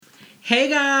Hey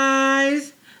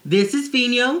guys, this is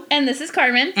Fino. And this is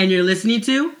Carmen. And you're listening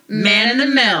to Man in the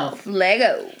Milf.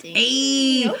 Lego.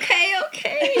 Hey.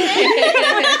 Okay.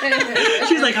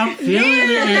 She's like, I'm feeling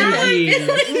the energy.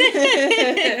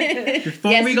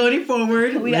 Before we go any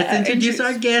forward, let's introduce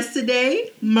our guest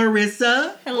today,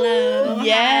 Marissa. Hello.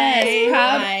 Yes, Hi.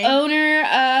 proud Hi. owner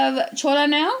of Chola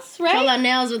Nails, right? Chola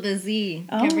Nails with a Z.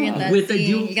 Oh. Can't forget that With Z. a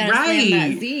U, You gotta right.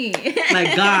 slam that Z.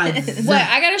 Like gods. What?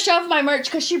 I gotta show off my merch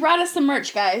because she brought us some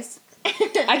merch, guys.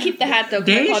 I keep the hat though. 'cause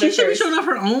I Dang, called she her should be first. showing off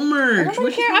her own merch. I don't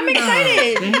What you care. I'm talking about?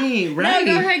 excited. Dang, right.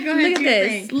 No, go ahead. Look at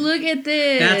this. Look at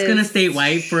this. That's gonna stay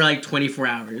white for like 24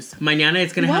 hours. Mañana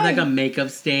it's gonna have Why? like a makeup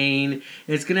stain.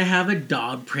 It's gonna have a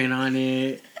dog print on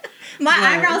it. My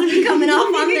eyebrows be coming off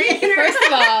on the internet. First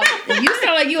of all, you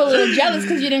sound like you a little jealous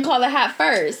because you didn't call the hat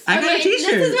first. I got a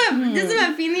t-shirt. This is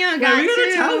what Fino got Yeah, we got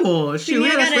too. a towel. Shoot, we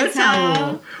Fino got a sweat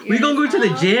towel. We gonna go to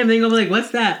the gym. They gonna be like, "What's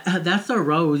that?" That's a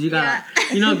rose. You got,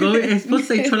 go. It's supposed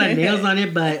to say Chola Nails on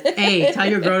it, but hey, tell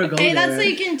your girl to go Hey, there. that's so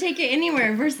you can take it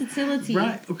anywhere. Versatility.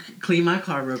 Right. Okay, clean my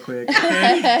car real quick.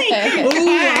 Okay?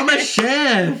 Ooh, I'm a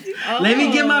chef. Let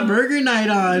me get my burger night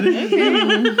on.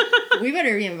 We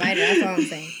better be invited. That's all I'm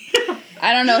saying.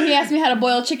 I don't know. He asked me how to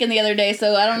boil chicken the other day,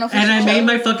 so I don't know if And I made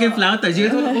my fucking flautas. You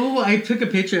guys, I took a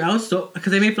picture. I was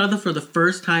because I made flautas for the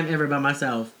first time ever by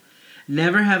myself.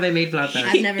 Never have I made flautas.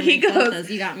 I've never He made goes- flautas.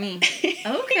 You got me.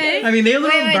 Okay. I mean, they're a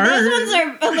little Wait, burnt. those ones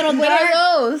are a little What dark.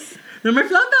 are those? They're my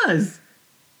flautas.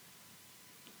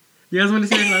 You guys want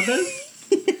to see my flautas?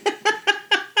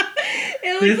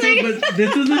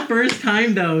 This was the first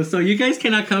time though, so you guys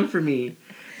cannot come for me.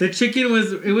 The chicken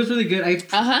was really good.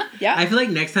 Yeah. I feel like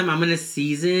next time I'm gonna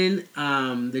season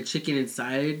the chicken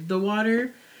inside the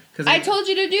water. I told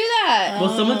you to do that.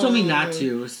 Well, someone told me not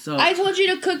to. So I told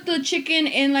you to cook the chicken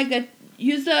in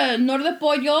use the nor de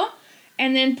pollo,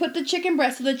 and then put the chicken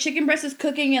breast. So the chicken breast is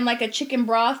cooking in like a chicken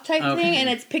broth type thing, and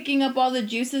it's picking up all the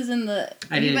juices in the.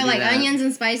 I You didn't put do like that. onions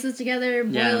and spices together,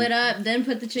 boil it up, then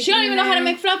put the chicken. She don't even know how to in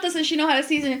make flautas, and she know how to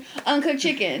season uncooked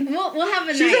chicken. We'll have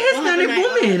a She's night. a Hispanic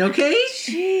woman, okay?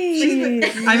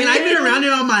 I mean, I've been around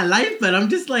it all my life, but I'm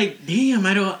just like, damn,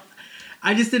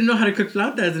 I just didn't know how to cook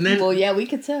flautas. And then Well, yeah, we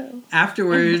could tell.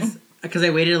 afterwards, because I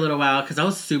waited a little while, because I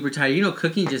was super tired. You know,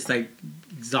 cooking just like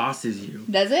exhausts you.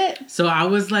 Does it? So I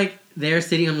was like there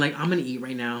sitting, I'm like, I'm going to eat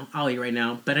right now. I'll eat right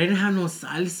now. But I didn't have no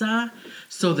salsa.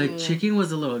 So the chicken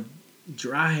was a little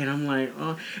dry. And I'm like,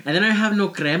 oh. And then I have no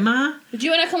crema. Would you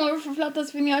want to come over for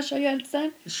flautas for me? I'll show you how it's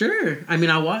done. Sure. I mean,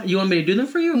 you want me to do them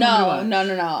for you? Or No. want me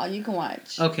to No. You can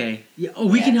watch. watch? Okay. Yeah. Oh,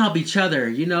 we can help each other,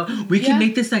 We can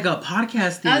make this like a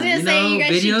podcast thing. I was gonna say, you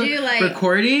guys video, should do, like,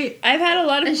 record it. I've had a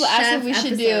lot of A people ask chef if we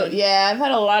should episode. do. Yeah, I've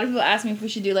had a lot of people ask me if we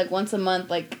should do like once a month,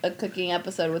 like a cooking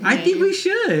episode with me. I think we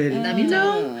should. That'd be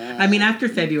I mean, after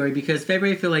February, because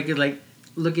February I feel like it's like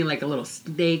looking like a little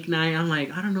steak night. I'm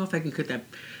like, I don't know if I can cook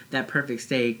that perfect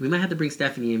steak. We might have to bring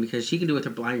Stephanie in because she can do it with her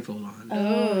blindfold on.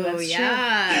 Oh, that's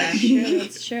yeah. true.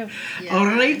 That's true. Yeah.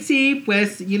 Alrighty,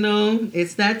 pues,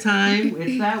 it's that time.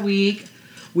 It's that week.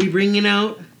 We bringing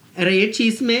out Rey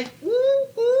Chisme.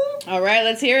 All right,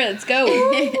 let's hear it. Let's go.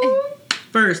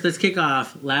 First, let's kick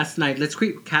off last night. Let's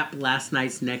recap last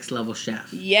night's Next Level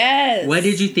Chef. Yes. What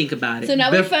did you think about it? So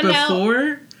now we found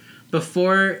out.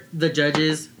 Before the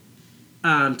judges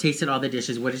tasted all the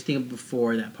dishes, what did you think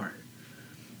before that part?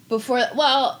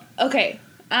 Okay.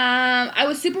 I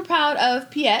was super proud of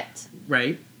Piette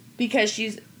Right. because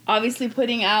she's obviously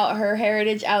putting out her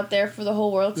heritage out there for the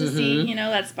whole world to see. You know,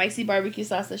 that spicy barbecue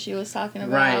sauce that she was talking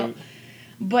about. Right.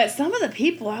 But some of the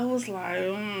people, I was like,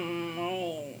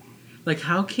 no. Like,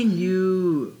 how can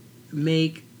you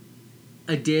make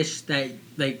a dish that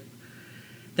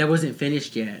wasn't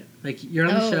finished yet? Like, you're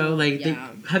on the show. Like, yeah.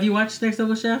 Have you watched Next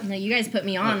Level Chef? No, you guys put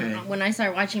me on. Okay. When I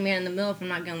started watching Man in the Milf, I'm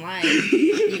not gonna lie.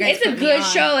 You guys It's a put me good on.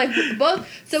 show. Like, both.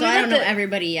 So we I let don't know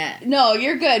everybody yet. No,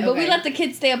 you're good. But we Okay. let the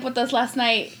kids stay up with us last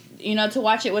night, to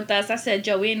watch it with us. I said,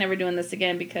 Joe, we ain't never doing this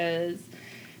again because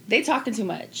they talking too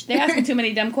much. They asking too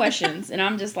many dumb questions. And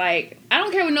I'm just like, I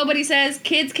don't care what nobody says.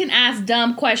 Kids can ask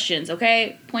dumb questions,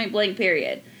 okay? Point blank,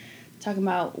 period. Talking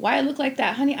about why I look like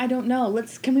that. Honey, I don't know.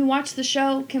 Can we watch the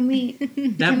show? Can we?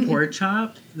 That pork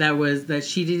chop that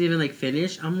she didn't even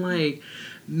finish. I'm like,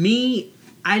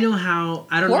 I don't know how.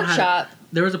 Pork chop?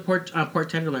 There was a pork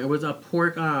tenderloin. It was a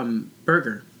pork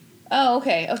burger. Oh,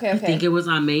 okay. I think it was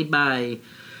made by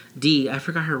D. I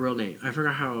forgot her real name. I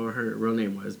forgot how her real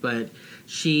name was, but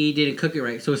she didn't cook it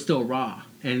right, so it's still raw.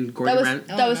 And Gordon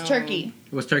That was turkey.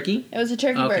 It was turkey? It was a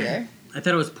turkey burger. I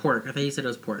thought it was pork. I thought you said it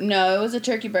was pork. No, it was a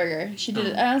turkey burger. She did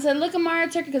it. And I said, look, Amara,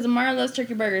 turkey, because Amara loves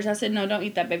turkey burgers. I said, no, don't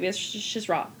eat that, baby. It's just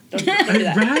raw. Don't do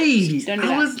that. Right. Don't do I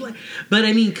that. was like, but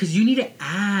I mean, because you need to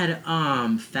add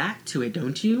fat to it,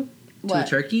 don't you? To What? a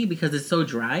turkey because it's so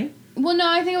dry. Well, no,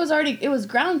 I think it was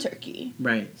ground turkey.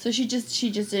 Right. So she just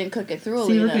didn't cook it through.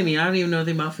 See, look at me. I don't even know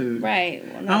anything about food. Right.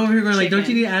 Well, I'm over here going like, don't you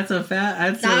chicken. need to add some fat?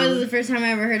 Add some. That was the first time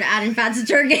I ever heard adding fat to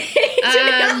turkey.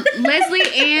 Leslie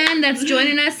Ann, that's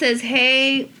joining us, says,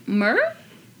 hey, Mur?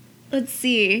 Let's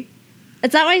see.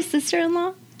 Is that my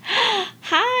sister-in-law?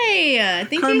 Hi.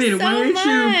 Thank Carmen, you so why aren't much.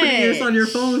 you putting this on your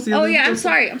phone? Oh, yeah, I'm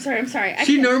sorry. I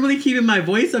She can't- normally keeping my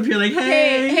voice up here like,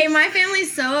 hey. Hey, my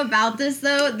family's so about this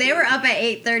though. They were up at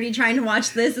 8:30 trying to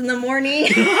watch this in the morning.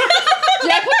 Did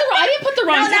I didn't put the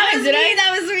wrong No, that time, was did me. I?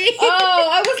 That was me. Oh,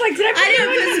 I was like, did I put I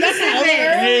didn't put specific.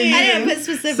 Hey, I didn't put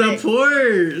specific.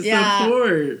 Support. Yeah.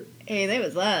 Support. Hey, they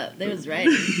was up. They was ready.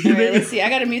 All right, let's see. I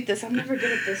gotta mute this. I'm never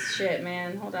good at this shit,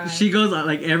 man. Hold on. She goes on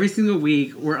like every single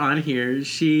week we're on here.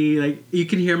 She like you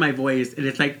can hear my voice and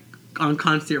it's like on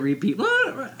constant repeat.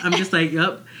 I'm just like,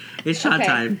 yep, it's shot Okay.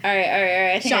 time. All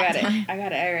right. I think Shot I got time. it. I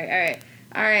got it.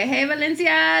 All right. Hey,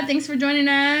 Valencia. Thanks for joining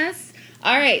us.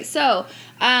 All right. So,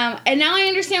 and now I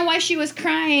understand why she was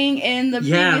crying in the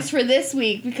previews for this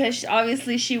week because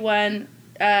obviously she won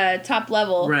top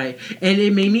level. Right, and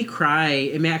it made me cry.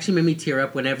 It actually made me tear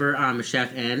up whenever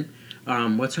Chef N,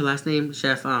 what's her last name?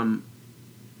 Chef her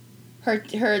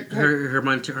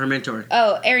mentor.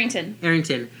 Oh,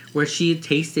 Arrington. Where she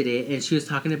tasted it and she was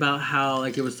talking about how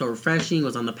like it was so refreshing, it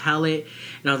was on the palate,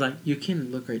 and I was like, you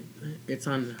can look right, it's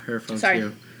on her phone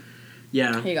too.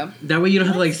 Yeah. Here you go. That way you don't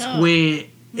have to like What's up? squint.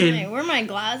 Hey, where are my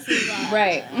glasses at?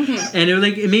 Right. Mm-hmm. And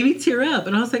it made me tear up,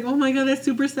 and I was like, oh my god, that's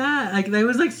super sad. Like that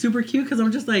was like super cute because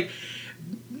I'm just like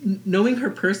knowing her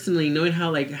personally, knowing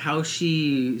how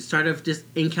she started off just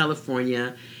in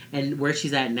California and where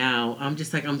she's at now. I'm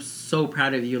just like, I'm so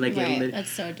proud of you. Like Right. That's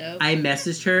so dope. I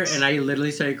messaged her and I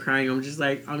literally started crying. I'm just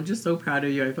like, I'm just so proud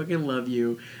of you. I fucking love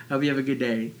you. I hope you have a good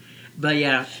day. But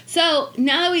yeah. So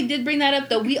now that we did bring that up,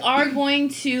 though, we are going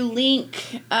to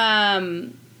link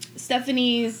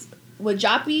Stephanie's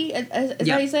wajapi, is that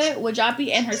how you say it?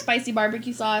 Wajapi and her spicy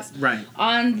barbecue sauce. Right.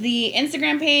 On the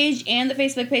Instagram page and the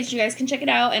Facebook page. You guys can check it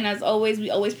out. And as always, we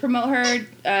always promote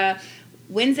her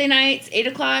Wednesday nights, 8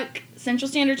 o'clock Central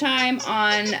Standard Time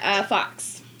on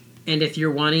Fox. And if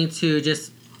you're wanting to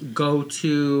just go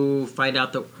to find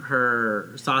out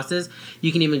her sauces,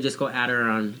 you can even just go add her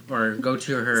on or go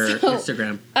to her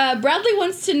Instagram. Bradley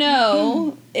wants to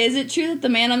know, is it true that the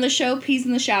man on the show pees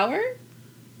in the shower?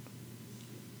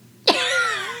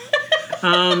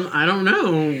 I don't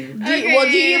know. Do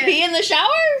you pee in the shower?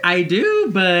 I do,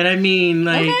 but I mean,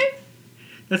 like, Okay.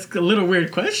 that's a little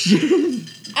weird question. Is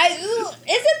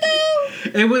it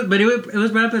though? It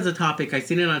was brought up as a topic. I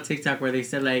seen it on TikTok where they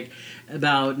said like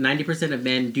about 90% of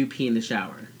men do pee in the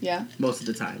shower Yeah. most of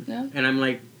the time. Yeah. And I'm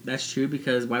like, that's true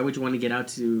because why would you want to get out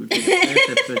to take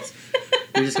a piss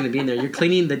if you're just gonna be in there? You're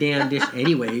cleaning the damn dish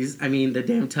anyways. I mean, the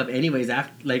damn tub anyways.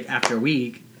 After a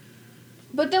week.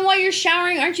 But then while you're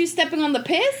showering, aren't you stepping on the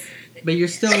piss? But you're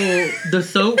still the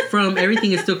soap from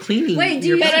everything is still cleaning. Wait, do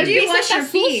your you- body. do you wash your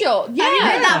feet? Yeah. Have you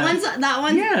heard that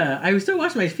one? Yeah, I would still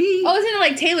wash my feet. Oh, isn't it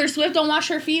like Taylor Swift don't wash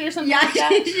her feet or something Yeah, like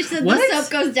that? she said What? the soap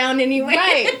goes down anyway.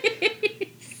 Right.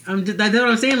 That's what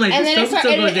I'm saying. Like, And the then, soap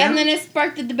still goes down. and then it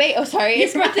sparked the debate. Oh, sorry. It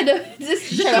sparked the debate. Just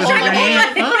Just trying to hold hold my your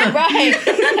hand. hand up.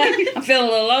 Right. I'm feeling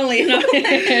a little lonely.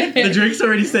 The drink's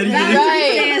already setting in.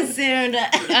 Right. Soon.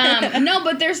 No,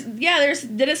 but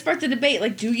did it spark the debate?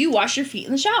 Like, do you wash your feet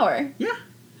in the shower? Yeah,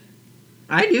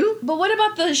 I do. But what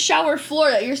about the shower floor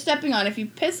that you're stepping on? If you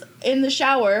piss in the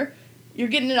shower, you're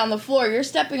getting it on the floor. You're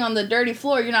stepping on the dirty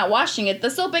floor. You're not washing it. The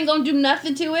soap ain't gonna do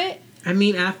nothing to it. I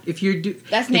mean, if you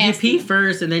Nasty. pee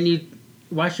first and then you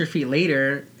wash your feet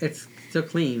later, it's still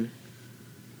clean.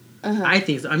 Uh-huh. I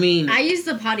think so. I mean, I use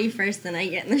the potty first, then I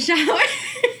get in the shower.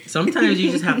 sometimes you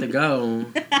just have to go.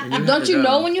 Don't you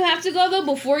know when you have to go though?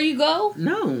 Before you go?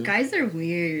 No. Guys are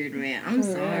weird, man. I'm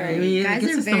sorry. I mean, I Guys guess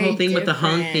are it's the very whole thing with the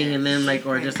hung different. thing, and then like,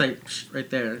 or just like right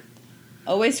there.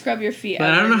 Always scrub your feet.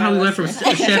 But I don't know how we went from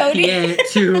Chef Pierre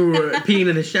to peeing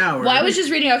in the shower. Well, I was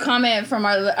just reading a comment from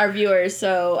our viewers,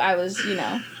 so I was,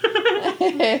 Oh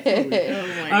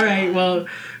my All right, God. well,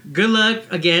 good luck.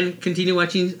 Again, continue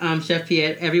watching Chef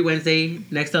Pierre every Wednesday.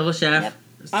 Next Level Chef. Yep.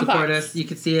 On Support Fox. us. You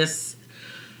can see us.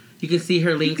 You can see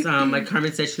her links. Like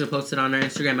Carmen said, she'll post it on our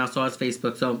Instagram, also on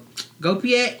Facebook. So, go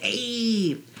Pierre.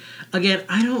 Hey! Again,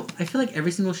 I feel like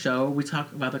every single show we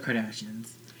talk about the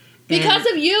Kardashians. Because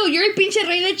of you. You're pinche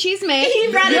rey de chisme.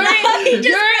 He brought it up. He just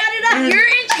brought it up. You're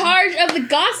in charge of the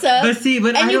gossip.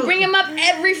 And you bring him up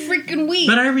every freaking week.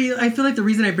 But I feel like the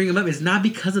reason I bring him up is not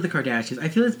because of the Kardashians. I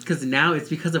feel it's because now it's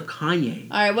because of Kanye.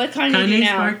 All right, what Kanye do Kanye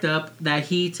now? sparked up that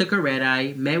he took a red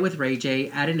eye, met with Ray J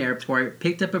at an airport,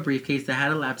 picked up a briefcase that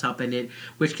had a laptop in it,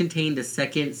 which contained the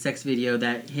second sex video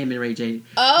that him and Ray J.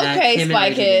 Okay,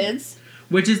 Spy Kids.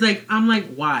 Which is like, I'm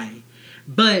like, why?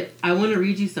 But I want to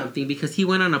read you something because he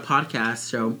went on a podcast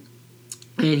show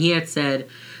and he had said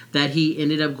that he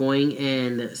ended up going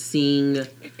and seeing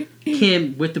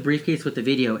Kim with the briefcase with the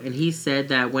video. And he said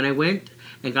that when I went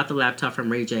and got the laptop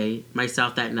from Ray J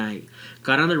myself that night,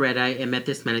 got on the red eye and met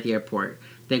this man at the airport,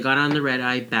 then got on the red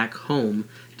eye back home,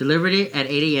 delivered it at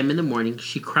 8 a.m. in the morning.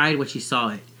 She cried when she saw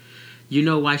it. You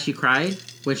know why she cried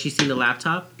when she seen the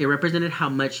laptop? It represented how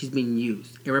much she's being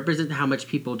used. It represented how much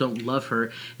people don't love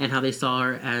her and how they saw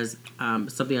her as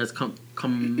something as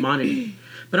commodity.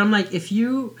 But I'm like, I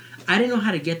didn't know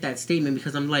how to get that statement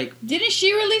because I'm like... Didn't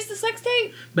she release the sex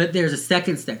tape? But there's a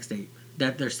second sex tape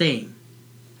that they're saying.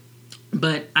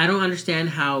 But I don't understand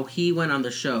how he went on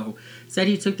the show, said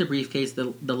he took the briefcase,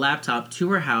 the laptop to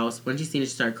her house. When she seen it,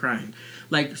 she started crying.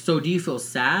 Like, so do you feel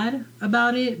sad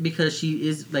about it because she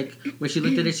is, like, when she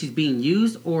looked at it, she's being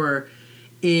used? Or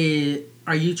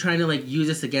are you trying to, like, use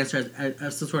this against her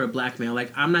as some sort of blackmail?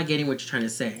 Like, I'm not getting what you're trying to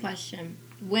say. Question.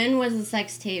 When was the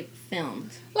sex tape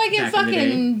filmed? Like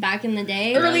in Back in the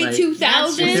day? Early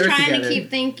 2000s? Just trying together. to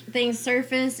keep things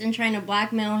surface and trying to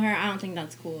blackmail her. I don't think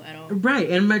that's cool at all. Right,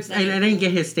 and I didn't get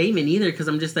his statement either because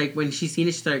I'm just like, when she seen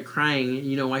it, she started crying.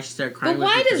 You know why she started crying? But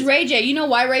why does Ray J? You know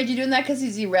why Ray J doing that? Because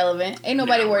he's irrelevant. Ain't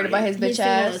nobody worried about his bitch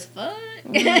ass. That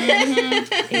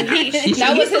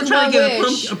was his one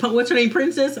wish. What's her name?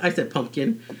 Princess? I said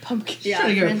pumpkin. Pumpkin. She's trying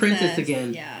to get a princess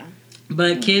again. Yeah.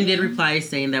 But Kim did reply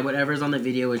saying that whatever's on the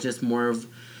video is just more of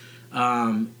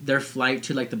their flight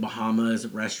to like the Bahamas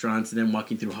restaurants and then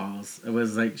walking through halls. It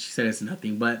was like, she said it's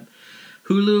nothing. But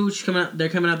Hulu, they're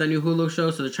coming out the new Hulu show,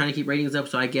 so they're trying to keep ratings up,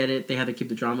 so I get it. They have to keep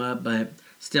the drama up, but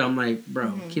still I'm like,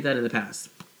 bro, keep that in the past.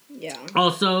 Yeah.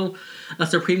 Also, a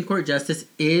Supreme Court justice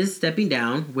is stepping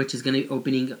down, which is going to be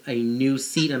opening a new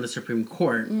seat on the Supreme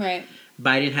Court. Right.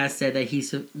 Biden has said that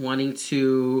he's wanting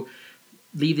to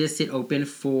leave this seat open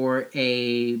for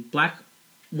a black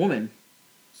woman.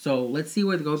 So let's see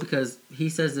where it goes because he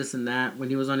says this and that. When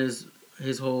he was on his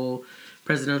whole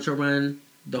presidential run,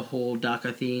 the whole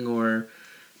DACA thing or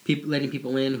letting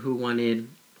people in who wanted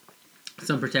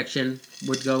some protection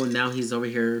would go, and now he's over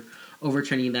here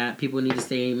overturning that. People need to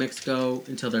stay in Mexico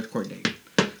until their court date.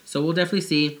 So we'll definitely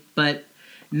see. But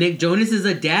Nick Jonas is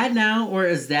a dad now, or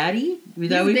a zaddy. He's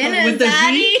been a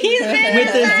zaddy. He's been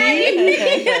with the Z.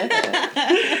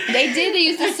 They did. They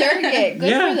used a surrogate.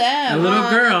 Good for them. A little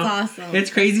girl. That's awesome. It's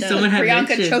crazy. Someone had Priyanka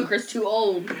mentioned. Chopra's too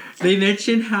old. They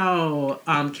mentioned how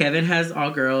Kevin has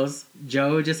all girls.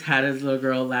 Joe just had his little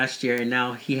girl last year, and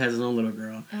now he has his own little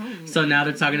girl. Oh, so now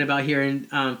they're talking about here in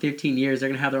 15 years, they're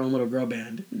going to have their own little girl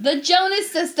band. The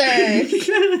Jonas Sisters.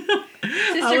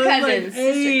 Sister cousins. Like,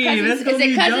 hey, Is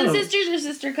it cousin sisters or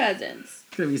sister cousins?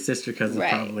 It's going to be sister cousins,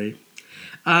 right. Probably.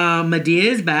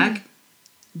 Medea is back,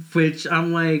 which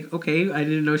I'm like, okay, I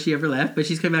didn't know she ever left, but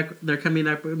she's coming back. They're coming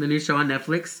back with the new show on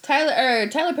Netflix. Tyler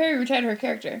Perry retired her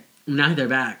character. Now they're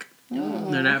back. Oh,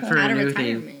 they're not for out a of new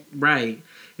retirement. thing. Right.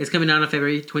 It's coming out on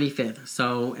February 25th,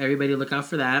 so everybody look out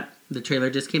for that. The trailer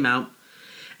just came out.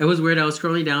 It was weird. I was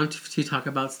scrolling down to talk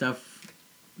about stuff,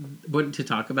 what to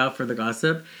talk about for the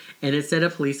gossip, and it said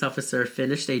a police officer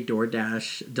finished a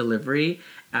DoorDash delivery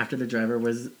after the driver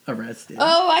was arrested.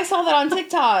 Oh, I saw that on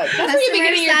TikTok. That's where you be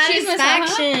getting your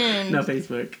satisfaction. No,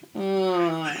 Facebook.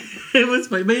 It was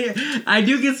funny. But yeah, I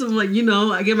do get some, like,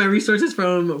 I get my resources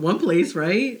from one place,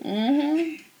 right?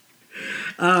 Mm-hmm.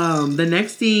 The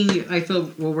next thing I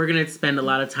feel we're going to spend a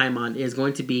lot of time on is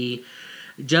going to be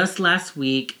just last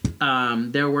week.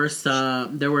 There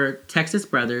were Texas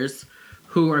brothers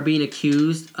who are being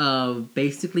accused of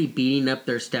basically beating up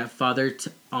their stepfather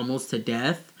almost to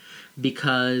death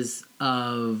because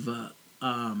of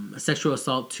sexual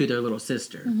assault to their little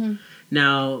sister. Mm-hmm.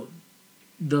 Now,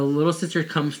 the little sister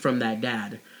comes from that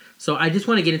dad. So I just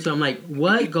want to get into, I'm like,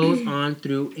 what goes on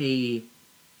through a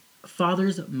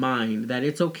father's mind that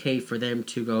it's okay for them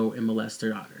to go and molest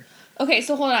their daughter? Okay,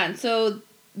 so hold on. So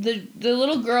the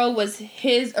little girl was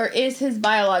his or is his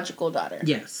biological daughter?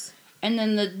 Yes. And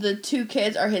then the two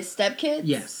kids are his stepkids?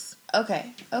 Yes.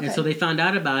 Okay. And so they found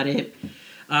out about it,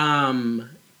 and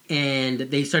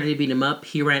they started to beat him up.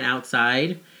 He ran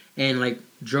outside and, like,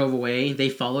 drove away. They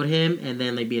followed him, and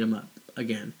then they beat him up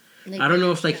again. I don't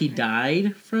know if, like, he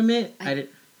died from it. I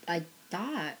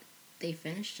thought they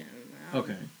finished him.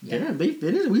 Okay. Yeah. Damn, they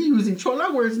finished. We using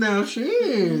Chola words now.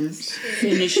 Jeez.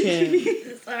 Finish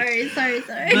him. Sorry.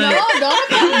 But,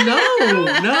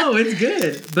 No, no, it's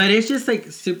good. But it's just like,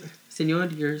 Senor,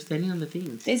 you're standing on the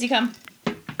themes. Daisy, come.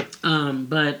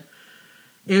 But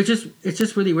it's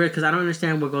just really weird because I don't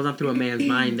understand what goes on through a man's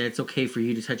mind that it's okay for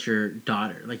you to touch your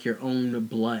daughter, like your own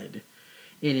blood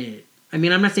in it. I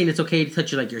mean, I'm not saying it's okay to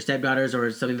touch your stepdaughters or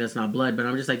something that's not blood, but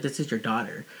I'm just like, this is your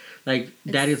daughter. Like,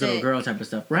 It's daddy's sick. little girl type of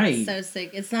stuff. Right. So sick.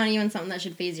 It's not even something that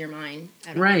should phase your mind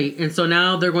at all. Right. And so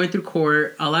now they're going through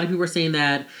court. A lot of people are saying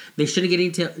that they shouldn't get any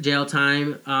jail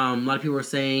time. A lot of people are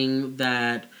saying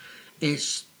that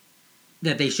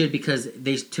that they should because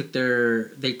they took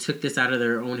this out of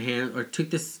their own hands or took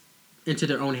this into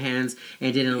their own hands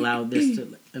and didn't allow this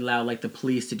to allow like the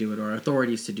police to do it or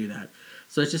authorities to do that.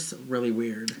 So it's just really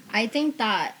weird. I think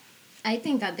that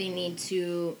they need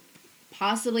to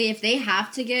possibly, if they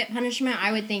have to get punishment,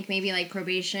 I would think maybe like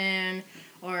probation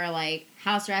or like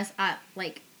house arrest at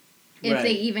like if Right.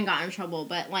 they even got in trouble.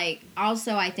 But like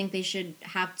also I think they should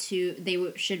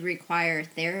should require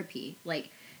therapy. Like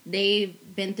they've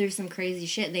been through some crazy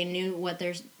shit. They knew what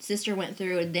their sister went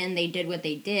through and then they did what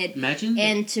they did. Imagine.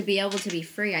 And to be able to be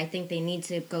free, I think they need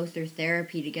to go through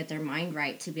therapy to get their mind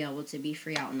right to be able to be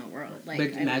free out in the world. Like, but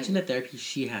imagine the therapy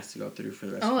she has to go through for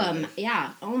the rest of her life.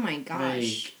 Yeah. Oh my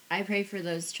gosh. Like- I pray for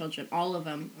those children, all of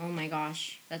them. Oh my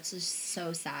gosh, that's just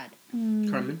so sad.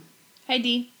 Carmen? Hi,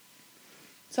 Dee.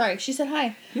 Sorry, she said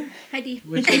hi. Hi, Dee.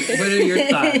 What are your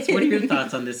thoughts? What are your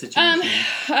thoughts on this situation?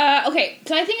 Okay,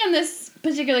 so I think on this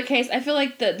particular case, I feel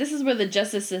like this is where the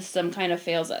justice system kind of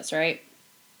fails us, right?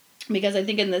 Because I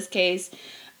think in this case,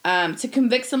 to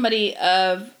convict somebody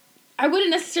of, I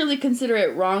wouldn't necessarily consider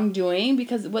it wrongdoing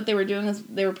because what they were doing is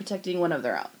they were protecting one of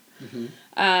their own.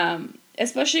 Mm-hmm.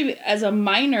 Especially as a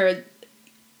minor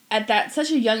at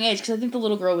such a young age, because I think the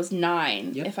little girl was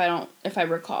 9, Yep. if I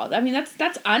recall. I mean,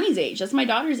 that's Ani's age. That's my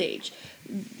daughter's age.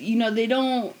 You know, they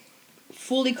don't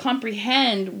fully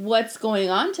comprehend what's going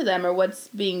on to them or what's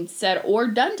being said or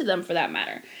done to them for that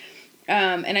matter.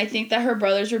 And I think that her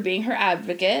brothers were being her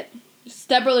advocate.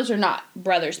 Stepbrothers are not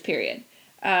brothers, period.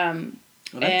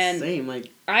 Well, that's and the same. Like,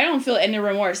 I don't feel any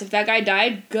remorse. If that guy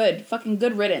died, good. Fucking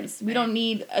good riddance. We don't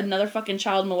need another fucking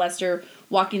child molester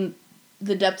walking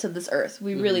the depths of this earth.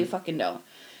 We really fucking don't.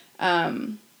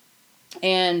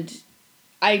 And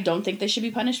I don't think they should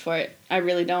be punished for it. I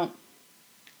really don't.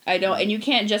 I don't. And you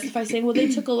can't justify saying, well, they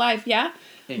took a life, yeah?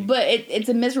 Hey. But it's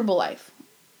a miserable life.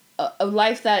 A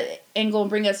life that ain't gonna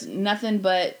bring us nothing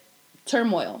but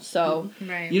turmoil. So,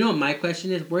 Right. you know what my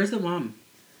question is? Where's the mom?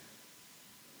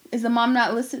 is the mom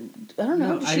not listed? I don't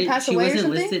know. Did she pass away or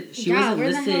something? She wasn't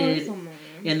listed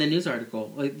in the news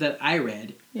article like, that I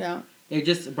read. Yeah. It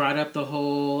just brought up the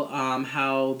whole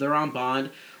how they're on bond.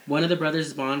 One of the brothers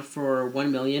is bond for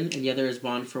 $1 million, and the other is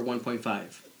bond for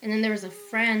 1.5. And then there was a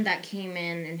friend that came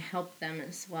in and helped them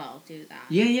as well do that.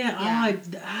 Yeah. Yeah. Oh,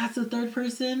 that's the third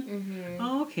person. Mm-hmm.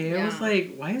 Oh, okay. I was Yeah.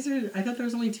 like, why is there? I thought there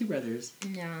was only 2 brothers.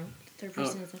 No, the third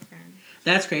person is a friend.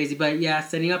 That's crazy, but yeah,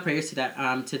 sending up prayers to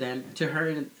that, to them, to her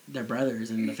and their brothers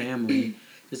and the family,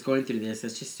 just going through this.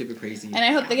 That's just super crazy. And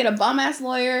I hope they get a bomb ass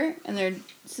lawyer. And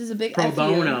this is a big Pro F you.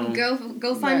 bono.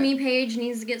 GoFundMe page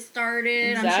needs to get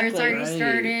started. I'm sure it's Exactly. already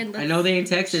started. I know they in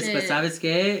Texas, but Shit. ¿sabes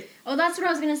qué? Oh, that's what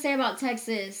I was gonna say about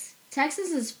Texas.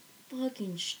 Texas is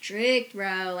fucking strict,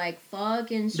 bro. Like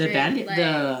fucking The strict. bandit, like,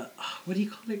 what do you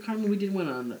call it, Carmen? We did one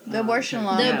on The abortion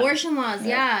law. the yeah. abortion laws.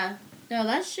 Yeah. No,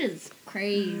 that shit's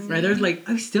crazy. Right, there's like,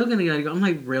 I'm still gonna go. I'm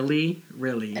like, really?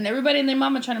 And everybody and their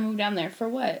mama trying to move down there. For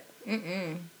what?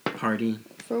 Party.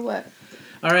 For what?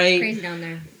 All right, Crazy down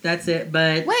there. that's it.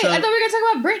 But Wait, I thought we were going to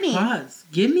talk about Britney. pause.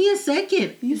 Give me a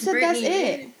second. You said that's Britney.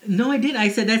 it. No, I did. I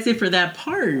said that's it for that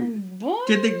part. Boy.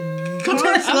 Did the come on,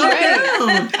 I'm slow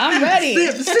ready. down. I'm ready.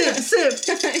 Sip.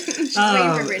 She's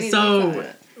waiting for Britney to So come out.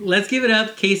 let's give it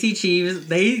up, Casey Chiefs.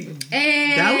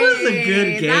 Hey, That was a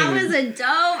good game. That was a dope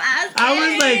ass I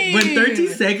was like, when game. 13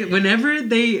 seconds, whenever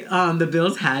they the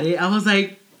Bills had it, I was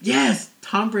like, yes,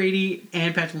 Tom Brady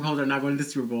and Patrick Mahomes are not going to the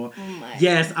Super Bowl. Oh my.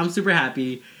 Yes, I'm super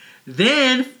happy.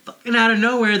 Then, fucking out of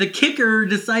nowhere, the kicker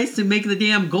decides to make the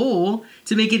damn goal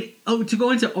to make it to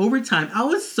go into overtime. I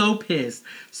was so pissed.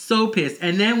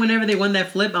 And then whenever they won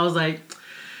that flip, I was like,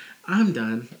 I'm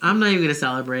done. I'm not even gonna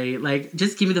celebrate. Like,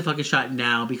 just give me the fucking shot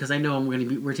now because I know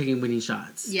we're taking winning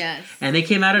shots. Yes. And they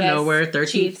came out of Yes, nowhere,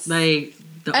 13, Chiefs. like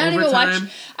the I don't overtime. even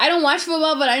watch. I don't watch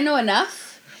football, but I know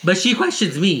enough. But she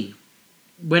questions me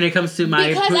when it comes to my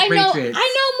Because I know Patriots.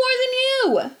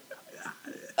 more than you.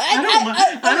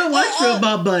 I don't watch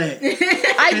football, but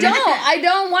I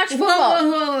don't watch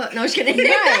football. Whoa. No, just kidding.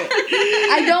 Right.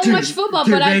 I don't watch football,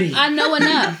 but ready. I know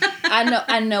enough.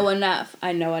 I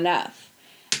know enough.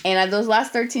 And at those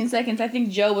last 13 seconds, I think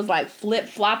Joe was like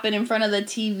flip-flopping in front of the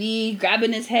TV,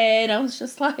 grabbing his head. I was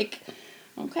just like,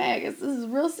 okay, I guess this is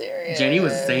real serious. Jenny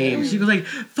was the same. She was like,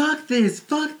 fuck this,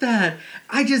 fuck that.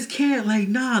 I just can't. Like,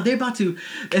 nah, they're about to.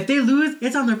 If they lose,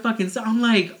 it's on their fucking side. I'm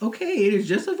like, okay, it is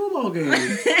just a football game.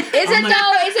 Is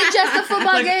it just a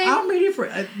football like, game? I'm ready for.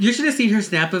 You should have seen her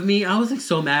snap of me. I was like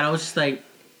so mad. I was just like,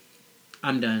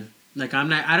 I'm done. Like, I'm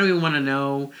not. I don't even want to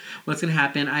know what's gonna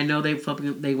happen. I know they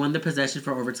won the possession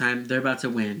for overtime. They're about to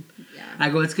win. Yeah. I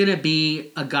go. It's gonna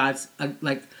be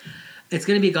it's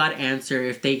gonna be a God answer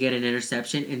if they get an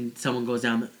interception and someone goes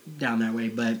down that way.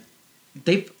 But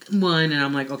they won, and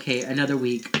I'm like, okay, another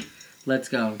week. Let's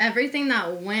go. Everything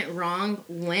that went wrong,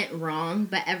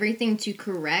 but everything to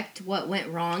correct what went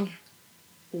wrong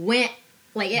went.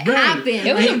 Like, it happened.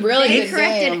 It was a really they good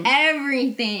corrected game.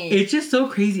 everything. It's just so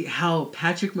crazy how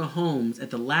Patrick Mahomes at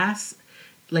the last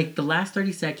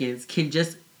 30 seconds can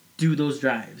just do those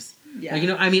drives. Yeah.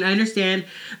 Like, I mean, I understand,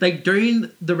 like, during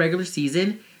the regular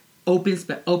season, open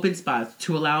spots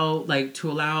to allow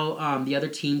the other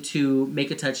team to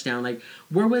make a touchdown. Like,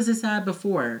 where was this at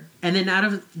before? And then out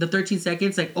of the 13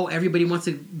 seconds, like, oh, everybody wants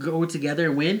to go together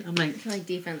and win. I'm like, I feel like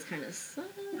defense kind of sucks.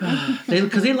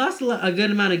 because they lost a good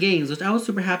amount of games, which I was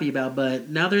super happy about. But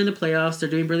now they're in the playoffs. They're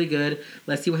doing really good.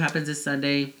 Let's see what happens this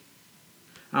Sunday.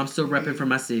 I'm still repping for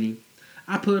my city.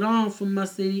 I put on for my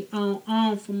city,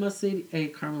 on for my city. Hey,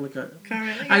 Carmen, look up.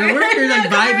 I go, we're here like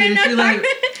vibing, and she's like,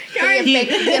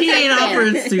 he ain't on for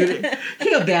a student.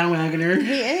 He a bandwagoner.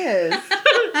 He is.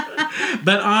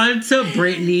 But on to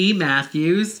Brittany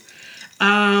Matthews.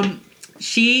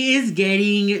 She is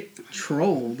getting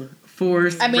trolled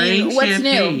for spraying what's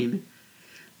champagne. new?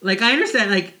 Like, I understand,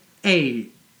 like, hey,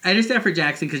 I understand for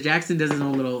Jackson, because Jackson does his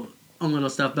own little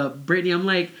stuff, but Brittany, I'm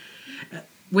like,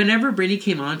 whenever Brittany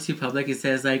came on to public, it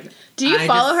says, like... Do you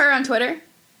follow her on Twitter?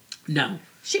 No.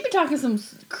 She be talking some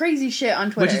crazy shit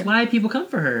on Twitter. Which is why people come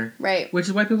for her. Right. Which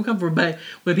is why people come for her. But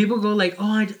when people go like,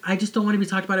 oh, I just don't want to be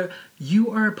talked about,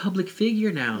 you are a public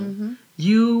figure now. Mm-hmm.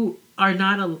 You are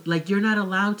not, you're not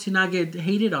allowed to not get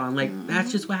hated on. Like,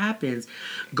 that's just what happens.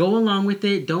 Go along with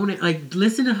it. Don't, like,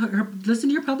 listen to her, listen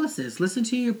to your publicist. Listen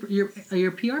to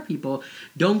your PR people.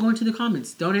 Don't go into the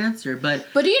comments. Don't answer. But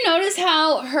do you notice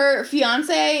how her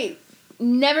fiance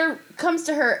never comes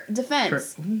to her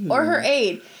defense or her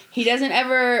aid? He doesn't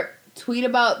ever tweet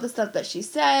about the stuff that she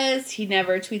says. He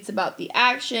never tweets about the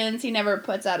actions. He never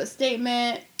puts out a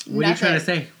statement. What are you trying to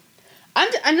say?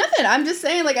 I'm nothing. I'm just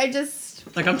saying, like, I'm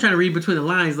trying to read between the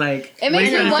lines, like... It makes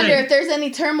me wonder if there's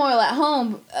any turmoil at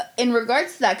home in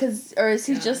regards to that, or is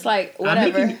he just like,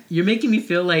 whatever? You're making me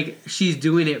feel like she's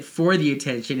doing it for the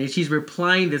attention, and she's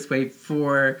replying this way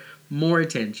for more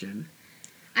attention.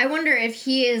 I wonder if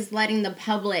he is letting the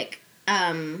public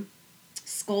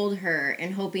scold her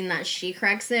and hoping that she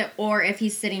corrects it, or if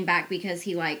he's sitting back because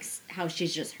he likes how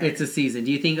she's just hurt. It's a season.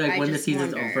 Do you think, like, when the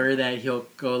season's over that he'll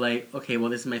go, like, okay, well,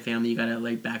 this is my family, you gotta,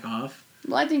 like, back off?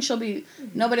 Well, I think nobody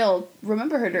will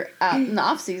remember her in the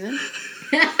off season.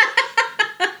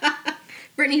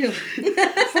 Brittany who?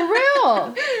 For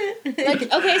real.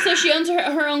 Like, okay, so she owns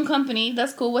her own company.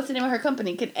 That's cool. What's the name of her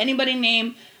company? Could anybody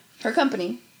name her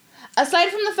company? Aside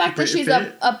from the fact that she's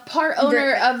a part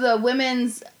owner of the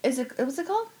women's... What's it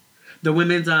called? The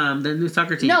women's, the new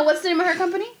soccer team. No, what's the name of her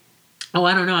company? Oh,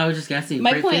 I don't know. I was just guessing.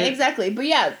 My point, exactly. But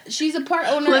yeah, she's a part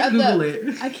owner Let's of Google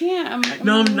it. I can't.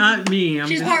 No, not me.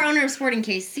 She's part owner of Sporting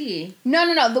KC.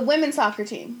 No. The women's soccer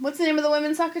team. What's the name of the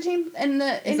women's soccer team?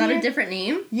 Is that a different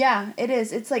name? Yeah, it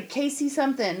is. It's like KC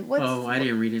something. I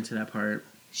didn't read into that part.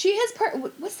 She has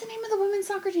What's the name of the women's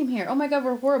soccer team here? Oh my God,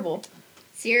 we're horrible.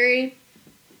 Siri.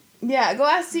 Yeah, go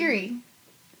ask Siri.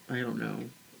 I don't know.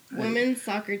 Women's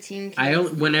soccer team.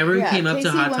 Whenever we came up to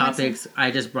Hot Topics,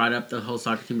 I just brought up the whole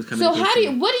soccer team was coming.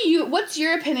 So what's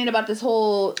your opinion about this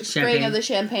whole spraying of the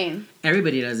champagne?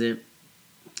 Everybody does it.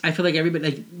 I feel like everybody,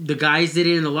 like, the guys did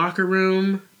it in the locker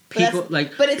room.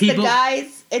 The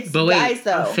guys. It's guys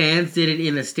though. Fans did it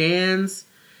in the stands.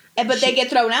 But they get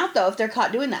thrown out though if they're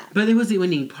caught doing that. But it was the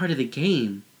winning part of the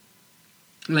game.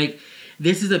 Like,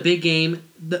 this is a big game.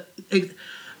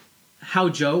 How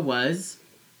Joe was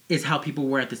is how people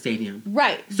were at the stadium.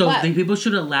 Right. So people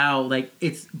should allow, like,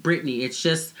 it's Brittany. It's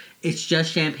just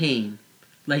champagne.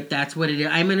 Like, that's what it is.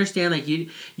 I understand, like, you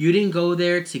didn't go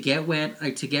there to get wet.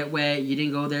 You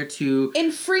didn't go there to...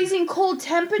 In freezing cold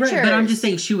temperatures. Right, but I'm just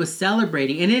saying she was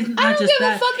celebrating. And it's not just that. I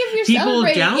don't give a fuck if you're people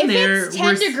celebrating. Down if there it's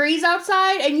 10 degrees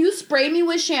outside and you spray me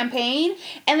with champagne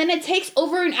and then it takes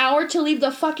over an hour to leave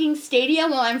the fucking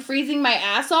stadium while I'm freezing my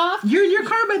ass off. You're in your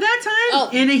car by that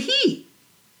time in the heat.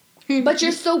 But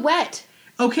you're still wet.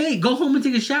 Okay, go home and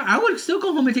take a shower. I would still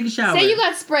go home and take a shower. Say you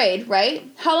got sprayed, right?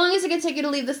 How long is it going to take you to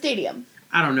leave the stadium?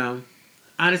 I don't know.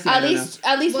 Honestly, at least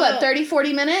what, 30,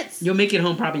 40 minutes? You'll make it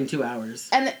home probably in 2 hours.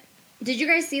 And did you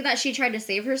guys see that she tried to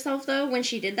save herself, though, when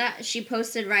she did that? She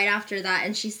posted right after that,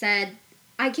 and she said,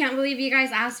 I can't believe you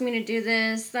guys asked me to do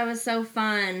this. That was so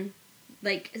fun.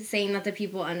 Like, saying that the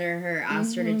people under her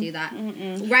asked her to do that.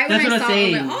 Right That's when I saw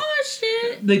saying. it, I was like, oh,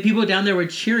 shit. Like, people down there were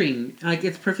cheering. Like,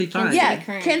 it's perfectly fine.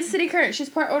 Kansas City Current. She's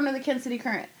part owner of the Kansas City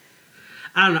Current.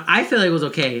 I don't know. I feel like it was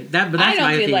okay. But that's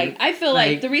my opinion. I feel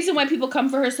like the reason why people come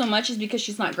for her so much is because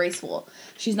she's not graceful.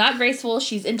 She's not graceful.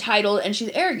 She's entitled and she's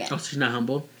arrogant. Oh, she's not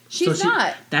humble. She's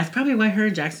not. That's probably why her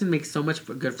and Jackson make so much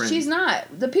good friends. She's not.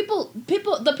 The people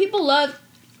love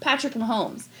Patrick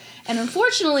Mahomes, and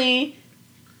unfortunately,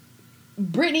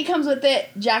 Brittany comes with it.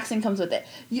 Jackson comes with it.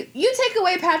 You take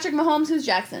away Patrick Mahomes, who's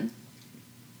Jackson?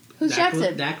 Who's Jackson?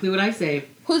 Exactly what I say.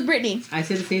 Who's Brittany? I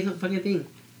say the same fucking thing.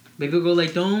 People go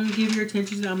like, don't give your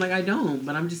attention to... I'm like, I don't,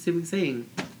 but I'm just simply saying.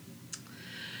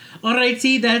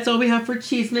 Alrighty, that's all we have for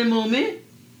Chisme Moment.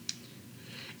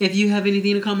 If you have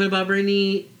anything to comment about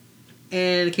Brittany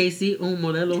and Casey,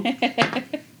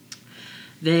 Modelo,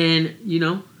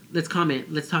 then, let's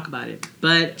comment. Let's talk about it.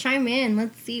 But chime in.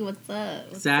 Let's see what's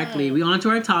up. Exactly. We on to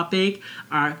our topic,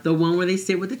 the one where they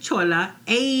sit with the chola.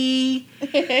 Hey.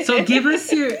 So give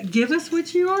us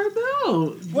what you are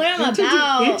about. What I'm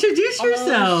about. Introduce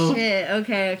yourself. Oh, shit.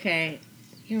 Okay.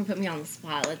 You're gonna put me on the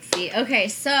spot. Let's see. Okay,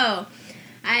 so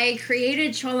I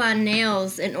created Chola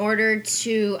Nails in order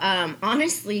to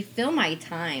honestly fill my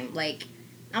time. Like,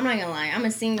 I'm not gonna lie. I'm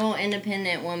a single,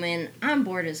 independent woman. I'm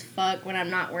bored as fuck when I'm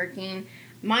not working.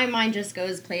 My mind just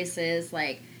goes places,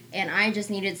 and I just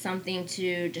needed something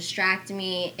to distract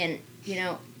me, and,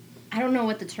 I don't know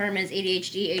what the term is,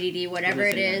 ADHD, ADD, whatever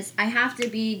it is. I have to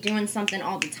be doing something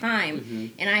all the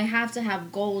time, and I have to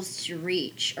have goals to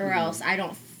reach, or else I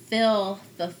don't feel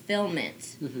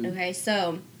fulfillment, okay?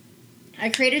 So, I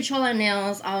created Chola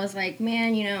Nails. I was like,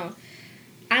 man,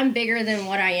 I'm bigger than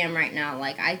what I am right now.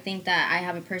 Like, I think that I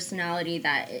have a personality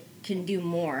that it can do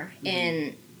more,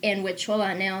 And with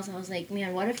Chola Nails, I was like,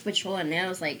 man, what if with Chola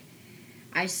Nails,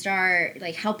 I start,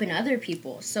 helping other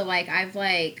people? So, I've,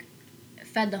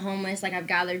 fed the homeless. I've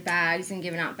gathered bags and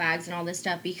given out bags and all this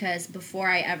stuff because before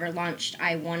I ever launched,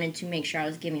 I wanted to make sure I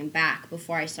was giving back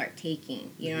before I start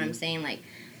taking. You know what I'm saying?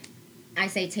 I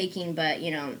say taking, but,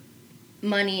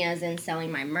 money as in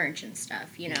selling my merch and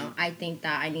stuff. I think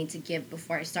that I need to give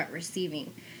before I start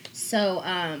receiving. So,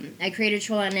 I created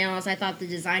Chola Nails. I thought the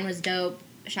design was dope.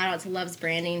 Shout out to Loves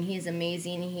Branding. He's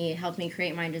amazing. He helped me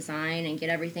create my design and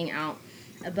get everything out.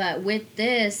 But with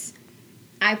this,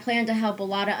 I plan to help a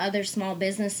lot of other small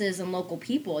businesses and local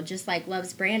people, just like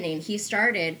Loves Branding. He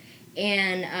started,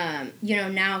 and,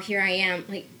 now here I am,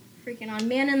 freaking on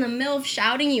Man in the MILF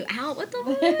shouting you out. What the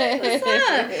fuck? What's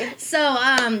up?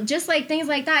 So, just things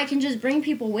like that, I can just bring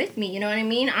people with me. You know what I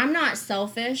mean? I'm not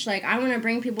selfish. I want to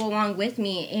bring people along with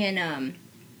me, and,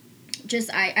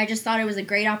 I just thought it was a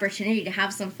great opportunity to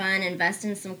have some fun, invest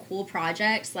in some cool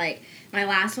projects. My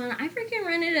last one, I freaking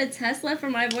rented a Tesla for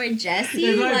my boy Jesse.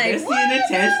 Is my bestie in a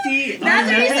Testy? That's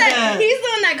what he said. He's the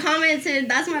one that commented,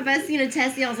 that's my bestie in a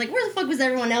Testy. I was like, where the fuck was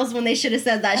everyone else when they should have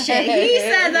said that shit? He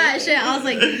said that shit. I was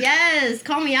like, yes,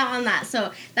 call me out on that.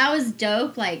 So that was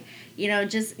dope.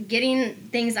 Just getting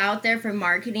things out there for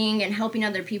marketing and helping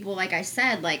other people. Like I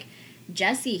said,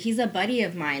 Jesse, he's a buddy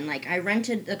of mine. I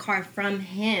rented the car from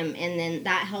him, and then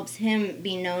that helps him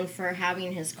be known for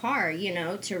having his car,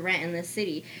 to rent in the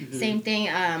city. Same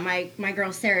thing, my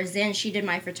girl Sarah Zinn, she did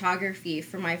my photography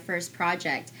for my first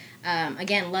project.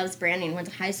 Again, Loves Branding, went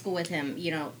to high school with him.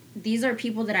 These are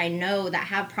people that I know that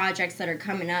have projects that are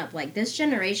coming up. This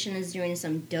generation is doing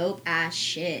some dope-ass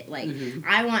shit.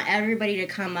 I want everybody to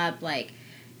come up,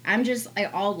 I'm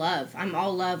all love. I'm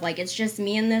all love. It's just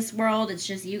me in this world. It's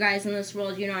just you guys in this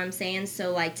world. You know what I'm saying?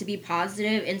 So, to be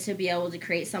positive and to be able to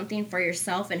create something for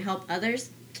yourself and help others,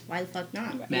 why the fuck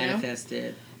not? Manifest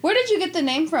it. Where did you get the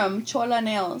name from, Chola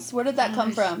Nails? Where did that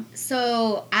come from?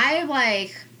 So, I'm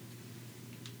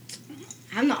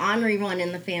the ornery one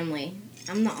in the family.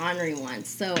 I'm the ornery one.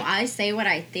 So, I say what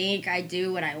I think. I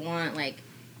do what I want.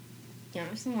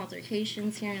 Some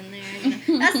altercations here and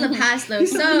there. That's the past, though.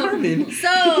 So, I've been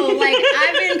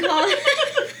called...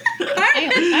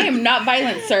 I am not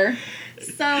violent, sir.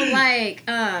 So like,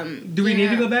 do we need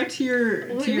to go back to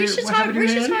your? We should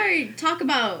talk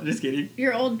about. Just kidding.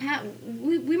 Your old Pat.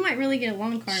 We might really get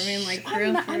along, Carmen. Like for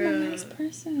real. I'm a nice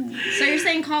person. So you're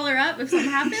saying call her up if something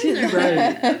happens, or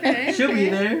right? Okay. She'll be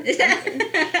there.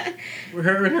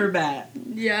 Her and her bat.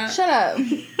 Yeah. Shut up.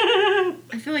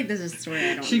 I feel like this is a story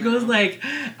I don't. She know. goes like,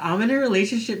 "I'm in a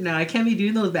relationship now. I can't be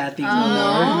doing those bad things Oh,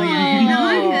 no more. yeah.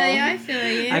 No, I feel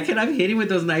you. I cannot be hitting with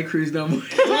those night crews no more.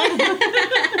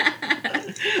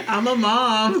 I'm a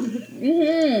mom."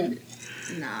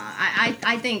 Mm-hmm. Nah,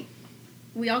 I think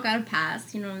we all got a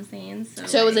pass. You know what I'm saying?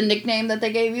 So it was a nickname that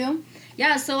they gave you?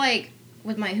 Yeah. So like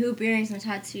with my hoop earrings, my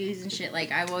tattoos and shit,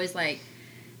 like I've always like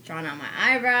drawn out my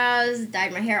eyebrows,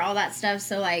 dyed my hair, all that stuff.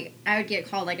 So like I would get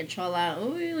called like a chola.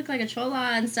 Oh, you look like a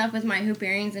chola and stuff with my hoop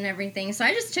earrings and everything. So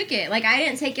I just took it. Like I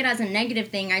didn't take it as a negative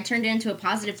thing. I turned it into a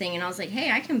positive thing, and I was like,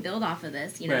 hey, I can build off of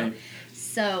this. You know. Right.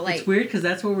 So like it's weird because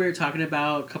that's what we were talking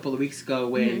about a couple of weeks ago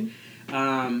when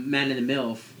Man in the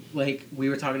MILF. Like we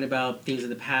were talking about things of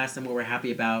the past and what we're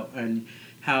happy about, and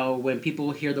how when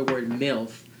people hear the word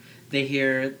MILF, they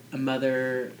hear a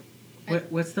mother.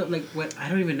 What's the like? What I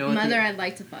don't even know. Mother, I'd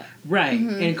like to fuck. Right,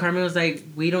 Mm-hmm. and Carmen was like,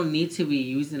 we don't need to be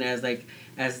using it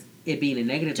as it being a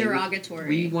negative. Derogatory.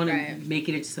 We want to right. make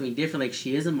it into something different. Like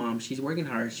she is a mom. She's working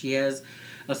hard. She has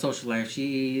a social life.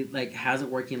 She like has a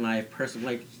working life, personal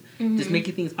like. Just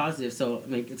making things positive. So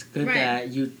like it's good right. that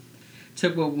you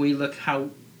took what we look how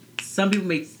some people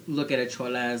may look at a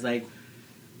chola as like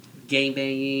gang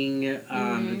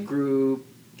banging, group,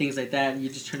 things like that. You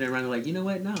just turn it around and like, you know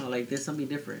what? No, like there's something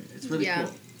different. It's really cool.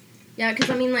 Yeah, because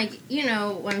I mean, like, you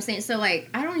know what I'm saying? So, like,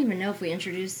 I don't even know if we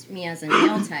introduced me as a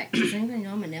nail tech. Does anybody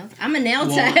know I'm a nail tech? I'm a nail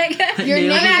tech. Your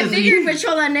name, I figured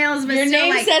Patrola nails, but your still,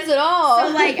 name like, says it all.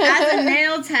 So, like, as a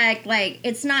nail tech, like,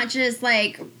 it's not just,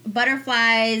 like,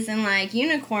 butterflies and, like,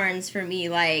 unicorns for me.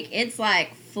 Like, it's,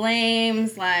 like,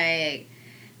 flames, like,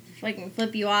 fucking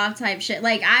flip you off type shit.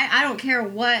 Like, I don't care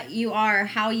what you are,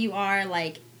 how you are,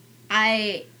 like,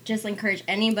 I just encourage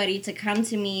anybody to come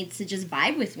to me to just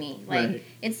vibe with me. Like,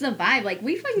 it's the vibe. Like,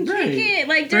 we fucking kick it.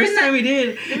 Like, first time we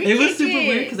did, it was super it.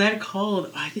 weird because I had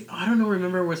called. I don't know.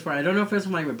 Remember what it was for? I don't know if it was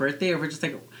for like my birthday or if it's just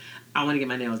like I want to get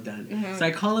my nails done. So I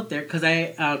call up there because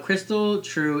Crystal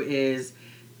True is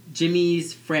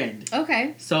Jimmy's friend.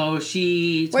 Okay. So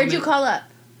she. Where'd you call up?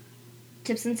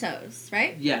 Tips and Toes,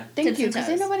 right? Yeah. Thank Tips you. and Because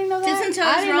Toes. ain't nobody know that. Tips and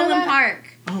I Toes, didn't know Roland that. Park.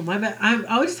 Oh my bad.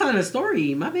 I was just telling a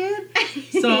story. My bad.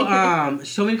 So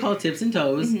she told me to call Tips and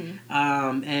Toes,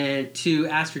 and to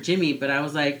ask for Jimmy. But I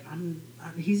was like,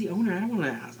 he's the owner. I don't want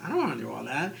to ask. I don't want to do all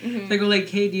that. So I go like,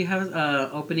 hey, do you have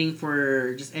opening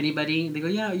for just anybody? And they go,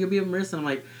 yeah, you'll be a Marissa. I'm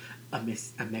like, a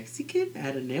Mexican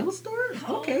at a nail store?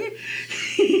 Okay.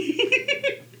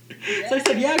 So I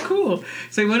said, yeah, cool.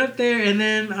 So I went up there, and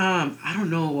then I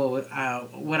don't know what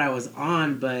I was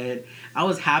on, but I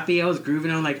was happy. I was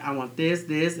grooving. I'm like, I want this,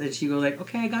 and she goes like,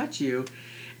 okay, I got you.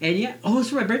 And yeah, it was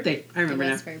for my birthday. I remember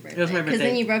now. It was my birthday. Because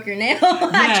then you broke your nail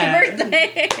at your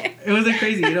birthday. It was like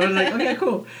crazy. I was like, okay,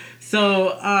 cool.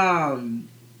 So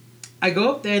I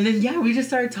go up there, and then yeah, we just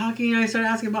started talking. I started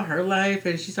asking about her life,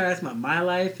 and she started asking about my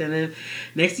life, and then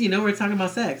next thing you know, we're talking about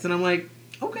sex, and I'm like,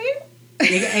 okay.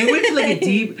 It went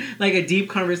to like a deep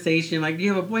conversation. Like, do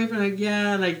you have a boyfriend? Like,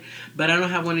 yeah. Like, but I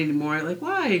don't have one anymore. Like,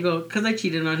 why? I go, because I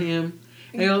cheated on him.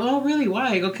 I go, oh, really? Why?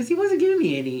 I go, because he wasn't giving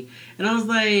me any. And I was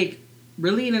like,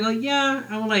 really? And I go, yeah.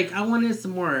 I'm like, I wanted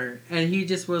some more. And he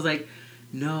just was like,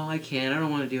 no, I can't. I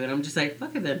don't want to do it. I'm just like,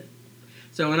 fuck it then.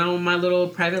 So I went on with my little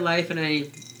private life, and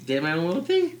I did my own little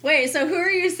thing. Wait, so who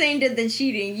are you saying did the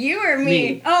cheating? You or me?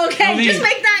 Me. Oh, okay. Oh, me. Just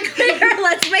make that clear.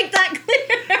 Let's make that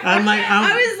clear. I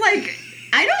was like,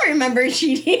 I don't remember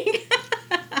cheating.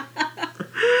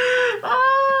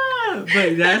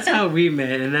 But that's how we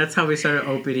met, and that's how we started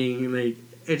opening. Like,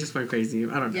 it just went crazy.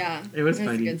 I don't know. Yeah, it was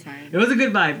funny. A good time. It was a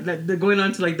good vibe. Going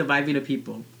on to like the vibing of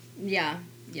people. Yeah.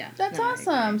 That's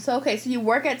awesome. So, okay, so you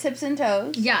work at Tips and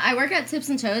Toes. Yeah, I work at Tips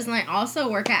and Toes, and I also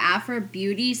work at Afro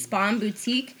Beauty Spa and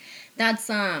Boutique. That's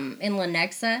in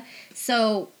Lenexa.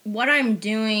 So what I'm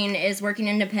doing is working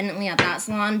independently at that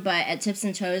salon, but at Tips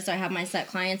and Toes, I have my set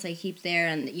clients I keep there,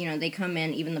 and they come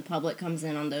in. Even the public comes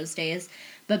in on those days.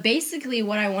 But basically,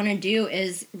 what I want to do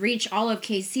is reach all of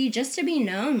KC just to be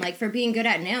known, like, for being good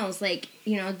at nails. Like,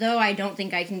 though I don't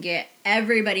think I can get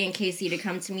everybody in KC to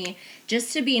come to me,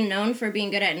 just to be known for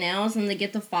being good at nails and to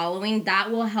get the following,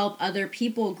 that will help other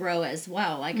people grow as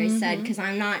well. Like I said, because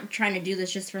I'm not trying to do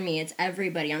this just for me. It's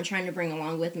everybody. I'm trying to bring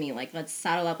along with me. Like, let's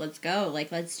saddle up. Let's go.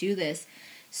 Like, let's do this.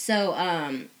 So,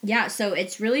 so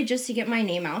it's really just to get my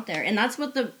name out there. And that's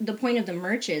what the point of the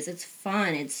merch is. It's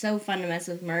fun. It's so fun to mess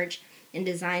with merch. and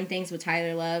design things with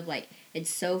Tyler Love. Like, it's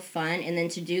so fun. And then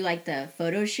to do, like, the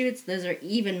photo shoots, those are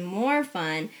even more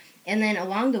fun. And then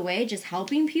along the way, just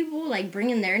helping people, like,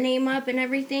 bringing their name up and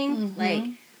everything. Mm-hmm. Like,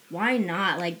 why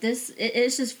not? Like,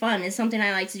 it's just fun. It's something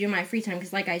I like to do in my free time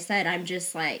because, like I said, I'm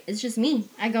just, like, it's just me.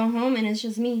 I go home and it's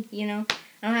just me, you know?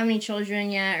 I don't have any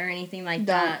children yet or anything like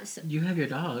that. So. You have your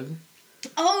dog.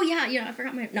 Oh, yeah, I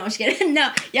forgot my... No, I'm just kidding.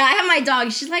 No, yeah, I have my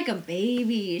dog. She's like a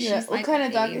baby. She's What like kind a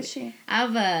of dog baby. is she? I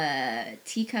have a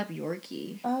teacup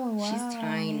Yorkie. Oh, wow. She's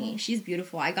tiny. She's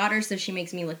beautiful. I got her so she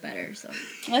makes me look better, so...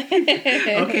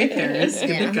 Okay, Paris. Give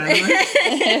Yeah. the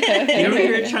guidelines. You're over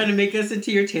here trying to make us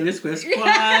into your Taylor Swift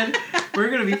squad. We're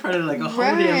going to be part of, like, a whole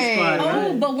damn squad. Oh,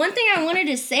 right? but one thing I wanted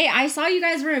to say, I saw you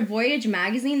guys were in Voyage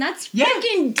magazine. That's Yeah.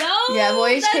 freaking dope. Yeah,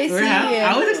 Voyage That's KC.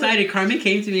 I was excited. Carmen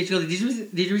came to me and she goes,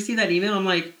 did you receive that email? I'm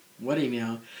like, what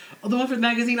email? Oh, the one for the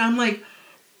magazine. I'm like,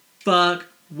 fuck,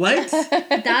 what?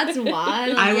 That's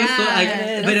wild. I was so like,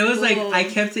 Yeah, but it was that's like, cool. I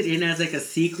kept it in as like a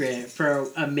secret for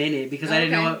a minute because I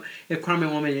didn't know Okay. if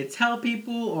Carmen wanted me to tell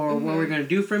people or what we're going to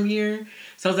do from here.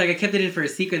 So I was like, I kept it in for a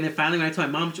secret. And then finally when I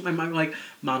told my mom was like,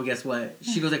 Mom, guess what?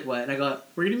 She goes like, what? And I go,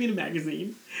 we're going to be in a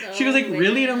magazine. She was like,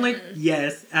 really? And I'm like,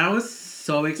 yes. And I was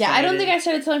so excited. Yeah, I don't think I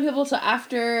started telling people until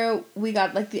after we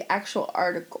got, like, the actual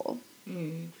article.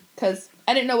 Because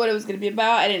I didn't know what it was going to be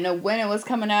about. I didn't know when it was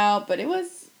coming out, but it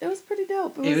was pretty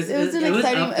dope. It was an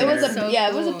exciting. up It was there. So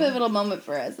it was a cool. pivotal moment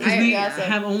for us. Because we Awesome.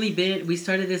 have only been, we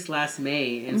started this last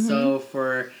May, and so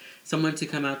for someone to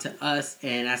come out to us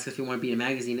and ask us if we want to be in a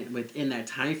magazine within that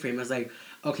time frame, I was like,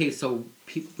 okay, so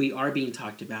we are being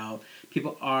talked about.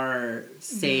 People are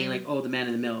saying, like, oh, the man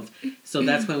in the MILF. So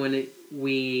that's when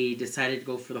we decided to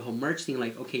go for the whole merch thing,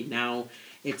 like, okay, now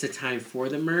it's a time for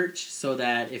the merch so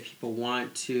that if people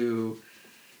want to,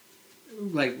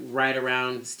 like, ride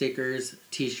around stickers,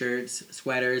 t-shirts,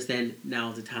 sweaters, then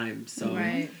now's the time. So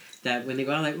Right. that when they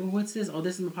go out, like, oh, what's this? Oh,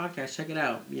 this is my podcast. Check it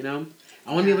out, you know?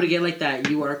 I want to be able to get, like, that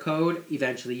UR code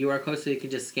eventually. UR code so you can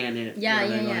just scan it. Yeah, where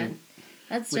they're yeah. going,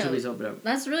 That's which will be dope. so dope.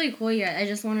 That's really cool. Yeah, I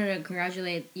just wanted to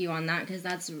congratulate you on that because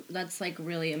that's like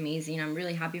really amazing. I'm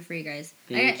really happy for you guys.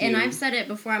 Thank And you. I've said it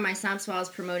before on my snaps while I was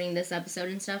promoting this episode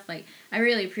and stuff. Like, I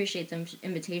really appreciate the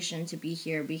invitation to be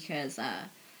here because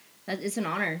it's an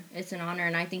honor. It's an honor,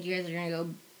 and I think you guys are gonna go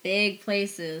big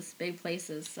places.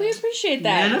 So. We appreciate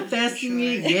that. Manifesting Sure.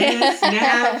 it, yes,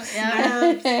 snaps,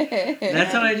 Yeah. snaps.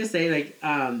 That's how I just say, like,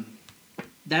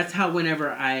 that's how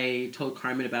whenever I told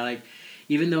Carmen about, like,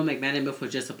 even though McMahon and Milf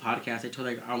was just a podcast, I told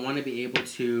her, like, I want to be able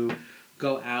to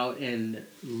go out and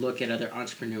look at other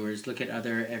entrepreneurs, look at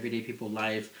other everyday people's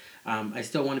life. I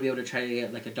still want to be able to try to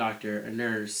get, like, a doctor, a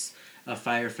nurse, a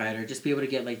firefighter, just be able to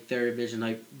get, like, their vision,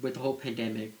 like, with the whole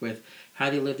pandemic, with how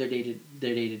they live their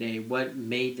day-to-day, what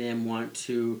made them want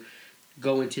to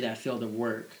go into that field of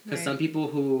work. Because Right. some people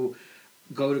who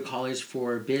go to college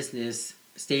for business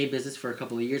stay in business for a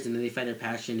couple of years and then they find their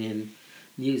passion in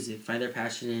music, find their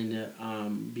passion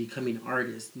in becoming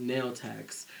artists, nail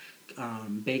techs,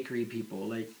 bakery people.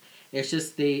 Like, it's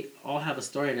just they all have a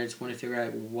story, and I just want to figure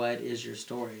out what is your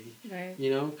story. Right.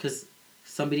 You know, because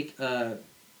somebody, a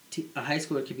high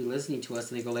schooler could be listening to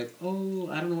us and they go like, oh,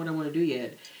 I don't know what I want to do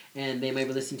yet. And they might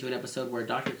be listening to an episode where a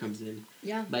doctor comes in.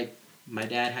 Yeah. Like, my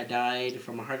dad had died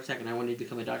from a heart attack and I wanted to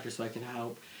become a doctor so I can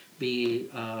help be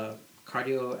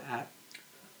cardiologist?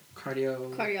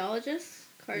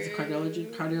 Is it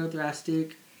cardiologist?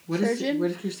 Cardiothoracic? Surgeon?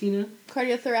 What is Christina?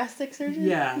 Cardiothoracic surgeon?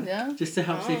 Yeah. Just to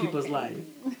help save Oh, people's okay. life.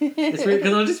 It's weird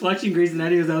because I was just watching Grey's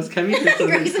Anatomy as I was coming here, so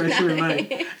it's fresh in my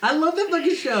mind. I love that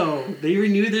fucking show. They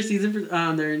renewed their season for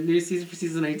their new season for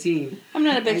season 19. I'm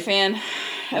not a big fan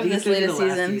I of think this it's gonna be latest the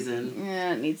last season.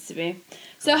 Yeah, it needs to be.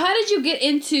 So how did you get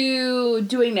into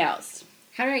doing nails?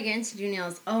 How did I get into do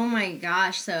nails? Oh my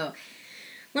gosh. So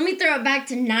let me throw it back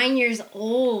to 9 years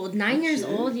old. 9 years shit.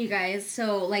 old, you guys.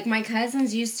 So, like, my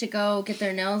cousins used to go get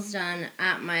their nails done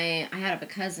at I had a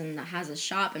cousin that has a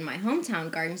shop in my hometown,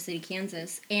 Garden City,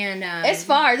 Kansas. And, It's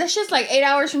far. That's just like 8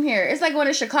 hours from here. It's like going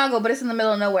to Chicago, but it's in the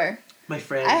middle of nowhere. My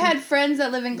friend. I had friends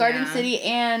that live in Garden Yeah. City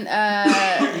and,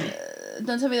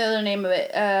 don't tell me the other name of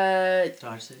it.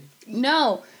 Dodge City.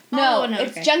 No, Oh, no,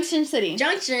 it's okay. Junction City.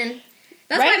 Junction.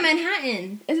 That's Right? by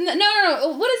Manhattan. Isn't that,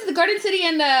 no. What is it? The Garden City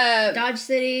and, Dodge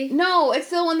City. no, it's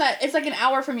the one that, it's like an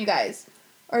hour from you guys.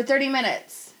 Or 30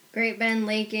 minutes. Great Bend,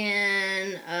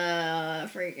 Lakin,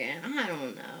 freaking, I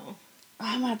don't know. Oh,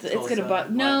 I'm gonna have to, it's Tulsa, gonna bother,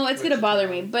 no, what- it's gonna bother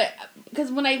me. Wichita. But,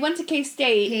 because when I went to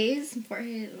K-State, Hayes? Fort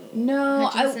Hayes? No,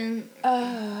 Hutchinson?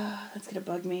 that's gonna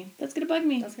bug me. That's gonna bug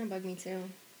me. That's gonna bug me too.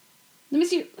 Let me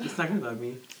see. It's not gonna bug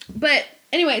me. But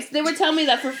anyways, they were telling me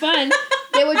that for fun,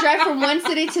 they would drive from one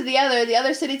city to the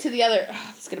other city to the other.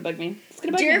 It's gonna bug me. It's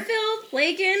gonna bug me. Deerfield?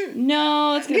 Lakin?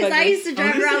 No, it's gonna Because bug I me. used to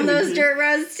drive gonna around say those Lincoln. dirt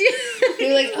roads too.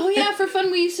 They're like, oh yeah, for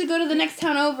fun we used to go to the next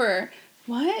town over.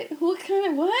 What? What kind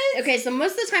of what? Okay, so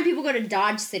most of the time people go to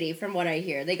Dodge City, from what I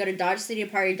hear. They go to Dodge City to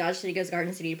party, Dodge City goes to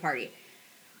Garden City to party.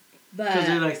 Because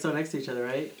they're But, like so next to each other,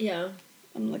 right? yeah.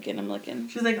 I'm looking.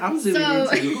 She's like, I'm zooming So-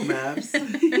 into Google Maps.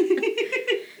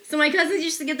 So my cousins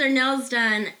used to get their nails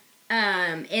done,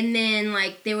 and then,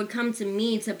 like, they would come to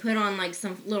me to put on, like,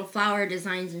 some little flower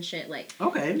designs and shit, like,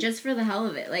 Okay. just for the hell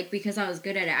of it, like, because I was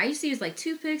good at it. I used to use, like,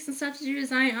 toothpicks and stuff to do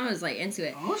design. I was, like, into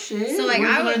it. Oh shit. So, like, where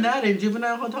did I you would- learn that in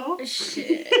Juvenile Hotel?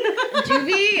 Shit.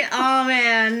 Juvie? Oh,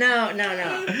 man. No.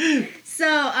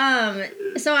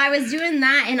 So I was doing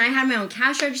that, and I had my own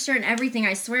cash register and everything.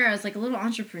 I swear, I was like a little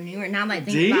entrepreneur. Now that I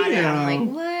think about it, I'm Damn.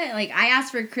 like, what? Like, I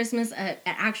asked for Christmas an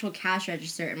actual cash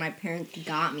register, and my parents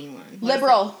got me one.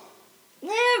 Liberal.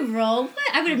 Liberal?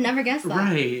 What? I would have never guessed that.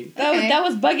 Right. Okay. That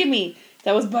was bugging me.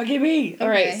 All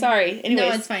right, Okay. sorry. Anyways,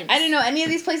 No, it's fine. I didn't know any of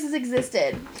these places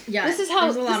existed. Yeah. This is how.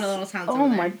 There's a lot of little towns. Oh over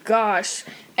my there. gosh.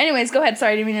 Anyways, go ahead.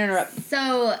 Sorry, I didn't mean to interrupt.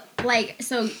 So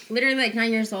literally, like,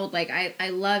 9 years old, like, I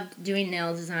loved doing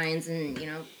nail designs and, you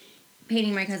know,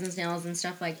 painting my cousin's nails and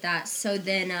stuff like that. So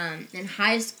then, in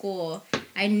high school,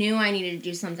 I knew I needed to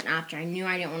do something after. I knew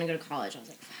I didn't want to go to college. I was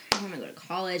like, fuck, I don't want to go to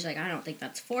college. Like, I don't think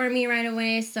that's for me right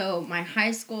away. So my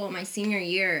high school, my senior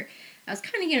year, I was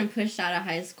kind of getting pushed out of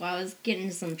high school. I was getting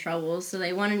into some trouble. So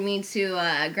they wanted me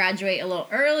to graduate a little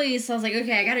early. So I was like,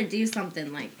 okay, I got to do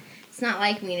something. Like, it's not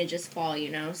like me to just fall, you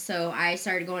know? So I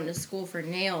started going to school for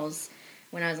nails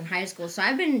when I was in high school. So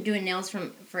I've been doing nails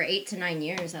for 8 to 9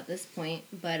 years at this point.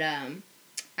 But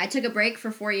I took a break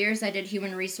for 4 years. I did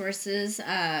human resources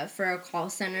for a call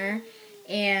center.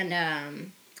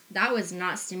 And that was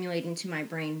not stimulating to my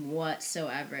brain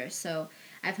whatsoever. So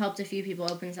I've helped a few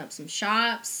people open up some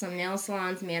shops, some nail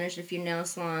salons, managed a few nail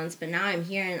salons. But now I'm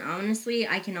here, and honestly,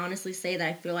 I can honestly say that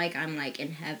I feel like I'm, like,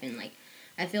 in heaven. Like,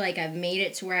 I feel like I've made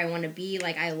it to where I want to be.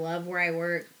 Like, I love where I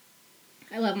work.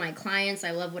 I love my clients.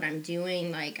 I love what I'm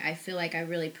doing. Like, I feel like I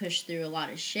really pushed through a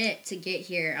lot of shit to get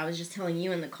here. I was just telling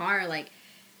you in the car, like,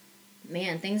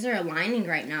 man, things are aligning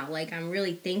right now. Like, I'm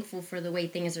really thankful for the way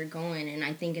things are going, and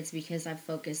I think it's because I've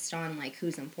focused on, like,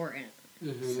 who's important.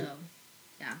 Mm-hmm. So,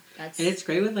 yeah, that's... And it's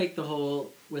great with, like, the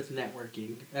whole, with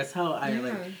networking. That's how I,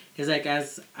 like, it's like,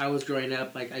 as I was growing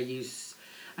up, like,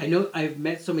 I know I've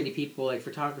met so many people, like,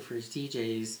 photographers,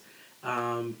 DJs,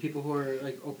 people who are,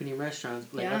 like, opening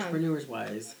restaurants, like, Yeah.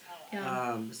 entrepreneurs-wise.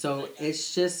 Yeah. So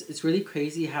it's really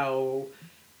crazy how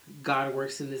God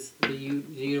works in the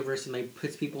universe and, like,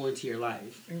 puts people into your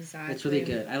life. Exactly. It's really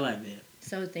good. I love it.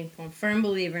 So thankful. Firm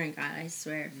believer in God, I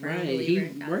swear. Firm Right. believer He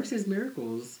in God. works his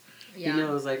miracles. Yeah. He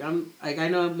knows, like, I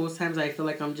know most times I feel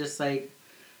like I'm just, like,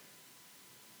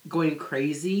 going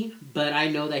crazy, but I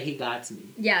know that he got me.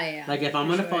 Yeah. Like, if I'm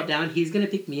For gonna fall sure. down, he's gonna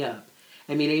pick me up.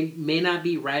 I mean, it may not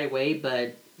be right away,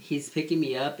 but he's picking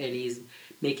me up and he's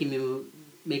making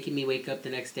me wake up the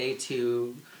next day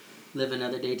to live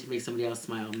another day to make somebody else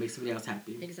smile, make somebody else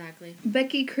happy. Exactly.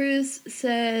 Becky Cruz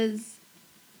says,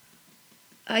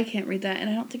 I can't read that, and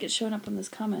I don't think it's showing up on this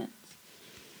comment.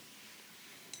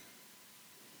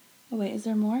 Oh, wait, is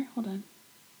there more? Hold on.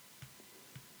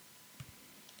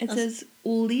 It says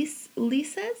Ulysses?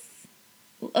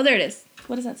 Oh, there it is.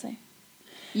 What does that say?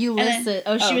 Ulysses.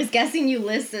 Oh. She was guessing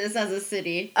Ulysses as a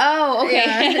city. Oh,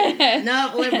 okay. Yeah.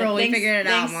 Nope, liberal. We Thanks- figured it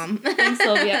out, thanks- Mom. Thanks,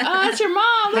 Sylvia. Oh, it's your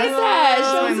mom. Look at Hello, that.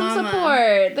 Show my some mama.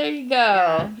 support. There you go.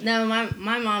 Yeah. No,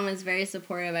 my mom is very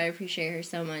supportive. I appreciate her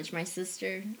so much. My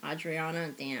sister,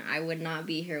 Adriana, damn, I would not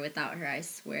be here without her, I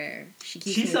swear. She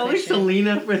keeps She me sounds like pushing.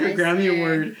 Selena for her I Grammy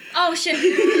swear. Award. Oh, shit.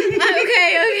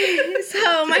 Okay.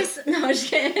 So, no,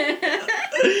 shit.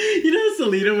 You know,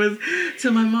 Selena was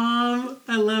to my mom,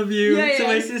 I love you. Yeah, To yeah.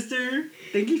 my sister,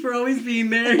 thank you for always being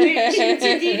there.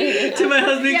 Yes. To my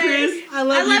husband, Yes. Chris, I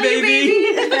love you,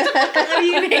 baby. I love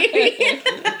you, baby.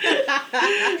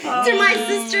 To my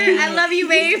sister, I love you,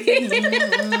 baby.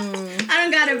 I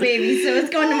don't got a baby, so it's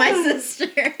going to my sister.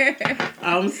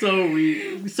 I'm so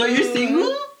weak. So you're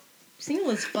single? Single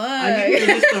as fuck. I need to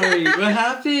hear the story. What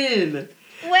happened?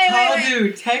 Wait.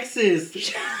 Dude, Texas.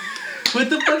 What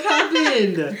the fuck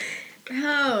happened?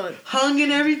 Bro, Hung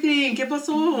and everything. ¿Qué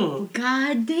pasó?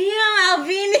 goddamn,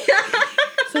 Alvina.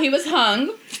 So he was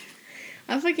hung.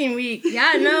 I'm fucking weak.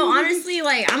 Yeah, no, honestly,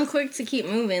 like, I'm quick to keep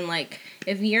moving. Like,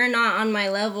 if you're not on my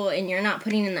level and you're not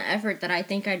putting in the effort that I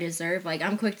think I deserve, like,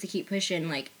 I'm quick to keep pushing.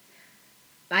 Like,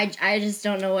 I just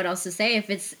don't know what else to say. If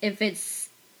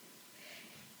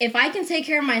I can take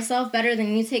care of myself better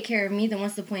than you take care of me, then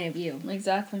what's the point of you?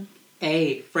 Exactly.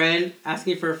 Hey, friend,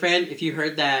 asking for a friend. If you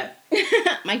heard that,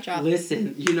 Mic drop.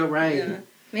 listen, you know right. Yeah.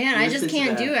 Man, I just Listen to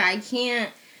can't that. do it.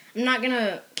 I'm not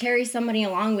gonna carry somebody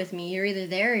along with me. You're either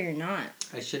there or you're not.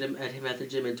 I should have met him at the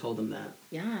gym and told him that.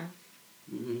 Yeah.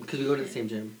 Because we go to the same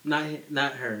gym. Not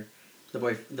her.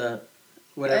 The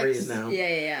whatever he is now.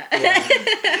 Yeah.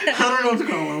 I don't know what to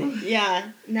call him.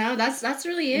 Yeah. No, that's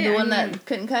really it. The one that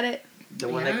couldn't cut it? The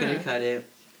one that couldn't cut it.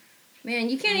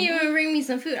 Man, you can't even bring me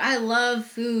some food. I love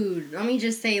food. Let me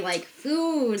just say, like,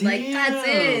 food. Damn. Like, that's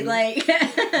it. Like,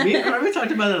 Me and Carmen talked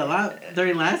about it a lot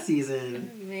during last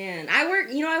season. man, I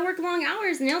work long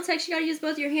hours. Nail techs, you gotta use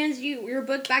both your hands. You're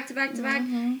booked back to back to back.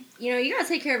 You know, you gotta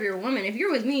take care of your woman. If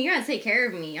you're with me, you gotta take care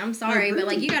of me. I'm sorry, but,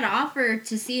 like, you gotta offer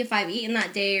to see if I've eaten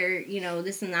that day or, you know,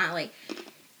 this and that. Like,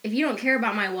 if you don't care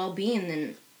about my well-being,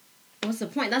 then what's the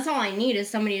point? That's all I need is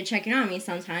somebody to check in on me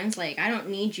sometimes. Like, I don't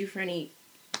need you for anything.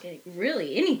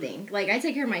 Like, I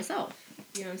take care of myself.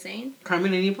 You know what I'm saying?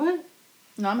 Carmen, any input?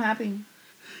 No, I'm happy.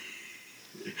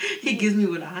 He gives me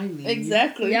what I need.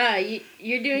 Exactly. Yeah,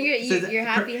 you're doing good. You're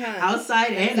happy, huh?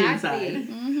 Outside and Exactly. inside.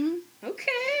 Mm-hmm.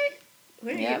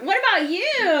 Okay. Yep. What about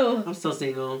you? I'm still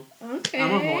single. Okay.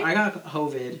 I got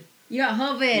COVID. You got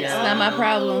Hovid. Yeah. It's not my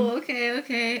problem. Oh,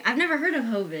 okay. I've never heard of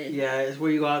Hovid. Yeah, it's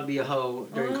where you go out and be a hoe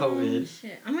during COVID.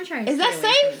 Shit. I'm gonna try to Is stay that away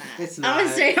safe? from that. It's I'm not.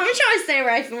 gonna try to stay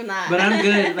away from that. But I'm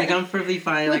good. Like, I'm perfectly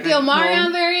fine. With Like, the I go Omarion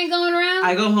home- variant going around?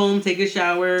 I go home, take a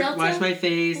shower, Delta? wash my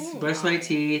face, Oh, brush my my.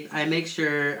 teeth. I make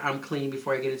sure I'm clean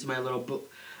before I get into my little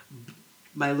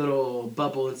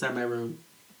bubble inside my room.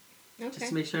 Okay. Just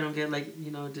to make sure I don't get, like,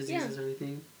 diseases or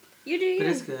anything. You do. But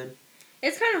Yeah. it's good.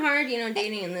 It's kind of hard,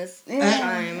 dating in this Yeah,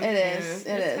 time. it is.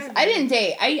 Yeah, It it's is. kinda I didn't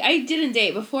date. I didn't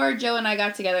date before Joe and I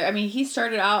got together. I mean, he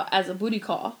started out as a booty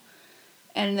call,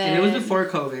 and then And it was before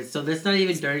COVID, so that's not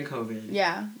even during COVID.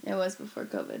 Yeah, it was before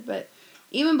COVID. But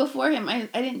even before him, I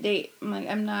didn't date. I'm like,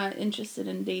 I'm not interested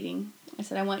in dating. I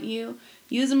said, I want you.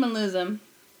 Use them and lose them.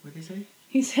 What'd they say?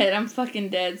 He said, I'm fucking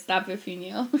dead. Stop it,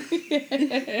 Fino.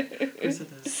 Who said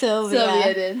that?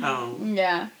 Sylvia did. Oh.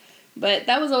 Yeah. But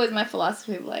that was always my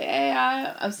philosophy. Like, hey,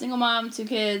 I'm a single mom, 2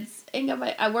 kids.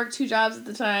 I worked 2 jobs at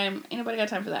the time. Ain't nobody got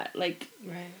time for that. Like,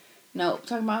 Right. no.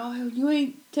 Talking about, oh, you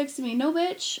ain't texting me. No,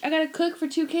 bitch. I gotta cook for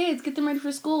 2 kids. Get them ready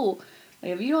for school.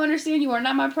 Like, if you don't understand you are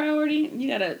not my priority, you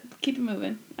gotta keep it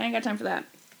moving. I ain't got time for that.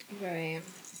 Right.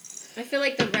 I feel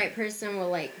like the right person will,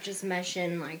 like, just mesh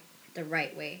in, like, the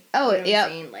right way. Oh, You know what I'm yep.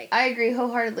 saying? Like, I agree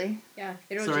wholeheartedly. yeah.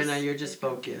 It'll So right now you're just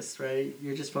focused, right?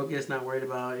 You're just focused, not worried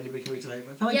about anybody can reach life.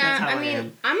 I feel like that's how I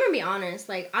am. I'm gonna be honest.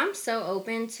 Like, I'm so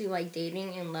open to, like,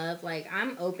 dating and love. Like,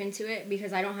 I'm open to it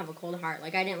because I don't have a cold heart.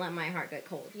 Like, I didn't let my heart get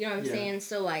cold. You know what I'm Yeah. saying?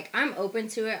 So, like, I'm open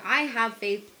to it. I have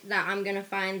faith that I'm gonna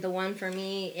find the one for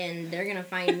me and they're gonna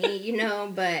find me,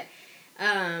 but,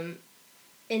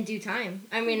 in due time.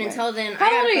 I mean, Right. until then, How I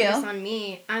old gotta are focus you? on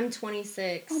me. I'm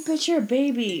 26. Oh, bitch, you're a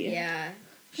baby. Yeah.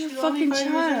 You're a She's only fucking 5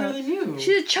 years child. older than you.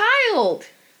 She's a child.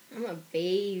 I'm a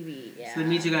baby. Yeah. So that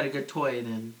means you got a good toy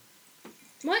then.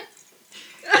 What?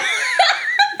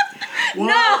 What?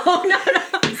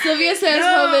 No. Sylvia says No.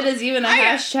 Hovid is even a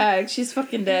hashtag. She's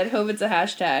fucking dead. Hovid's a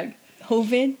hashtag.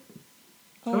 Hovid?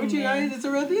 Told you guys, it's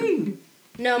a real thing.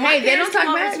 No, my Hey, they parents don't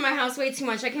come talk over back. to my house way too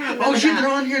much. I can't have none Oh of shit, that. they're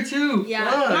on here too. Yeah,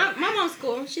 Fuck. my mom's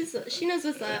cool. She knows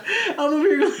what's up. I'm over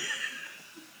here.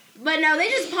 But no, they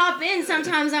just pop in.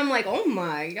 Sometimes I'm like, oh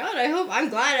my god, I'm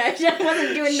glad I just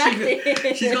wasn't doing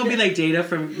nothing. She's gonna be like Jada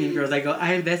from Mean Girls. I go,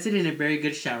 I invested in a very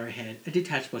good shower head, a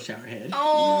detachable shower head.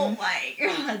 Oh my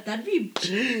god, that'd be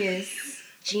genius.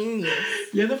 Genius.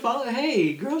 You have to follow.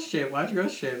 Hey, Girl Ship, watch Girl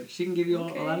Ship. She can give you a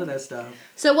lot of that stuff.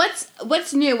 So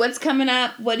what's new? What's coming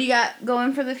up? What do you got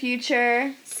going for the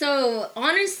future? So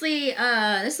honestly,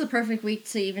 this is the perfect week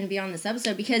to even be on this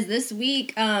episode because this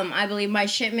week, I believe my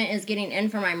shipment is getting in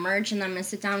for my merch, and I'm gonna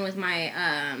sit down with my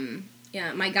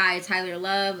my guy Tyler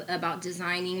Love about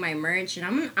designing my merch, and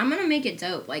I'm gonna make it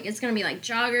dope. Like, it's gonna be like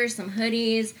joggers, some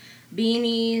hoodies,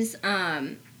 beanies,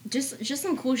 just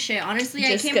some cool shit. Honestly,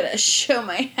 Just I can't. gonna show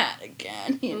my hat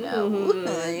again, Ooh. you know.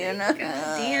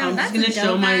 Damn, I'm that's just gonna a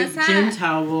show my dope-ass gym hat.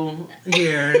 towel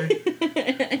here.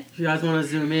 If you guys want to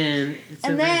zoom in, it's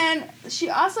And a then she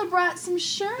also brought some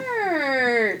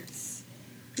shirts.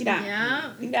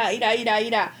 Yeah.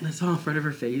 that's all in front of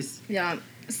her face. Yeah.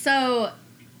 So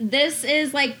this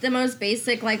is like the most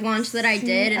basic like launch that I See,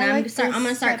 did, and I I'm like gonna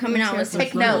this start coming out with some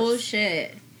Take cool notes.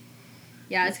 shit.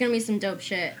 Yeah, it's gonna be some dope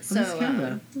shit. What's So this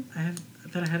Canva? I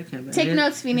thought I had a Canva. Take Is it-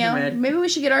 notes, is it Fino. red? Maybe we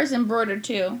should get ours embroidered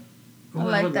too. Oh, I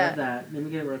like would that. love that. Let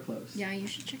me get it real close. yeah, you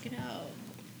should check it out.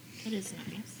 It is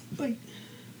nice. Wait.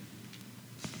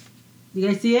 You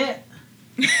guys see it?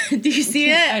 Do you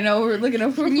see I it? know we're looking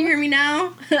over. Can you hear me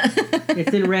now?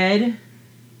 It's in red.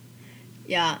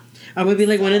 Yeah. I would be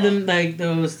like one of them, like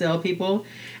those sale people.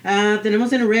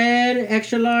 Tenemos in red,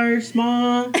 extra large,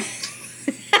 small.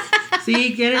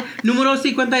 Sí, ¿quiere? Número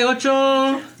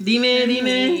 58.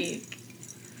 Dime.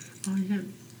 Oh, yeah.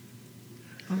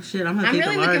 Oh, shit. I'm I'm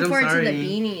really looking forward to the sorry.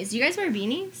 beanies. Do you guys wear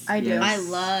beanies? I do. Yes. I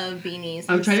love beanies.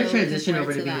 I'm trying to so looking transition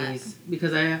over forward to that. beanies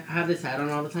because I have this hat on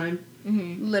all the time.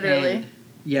 Mm-hmm. Literally. And,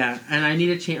 yeah, and I need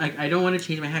to change. Like, I don't want to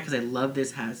change my hat because I love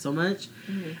this hat so much.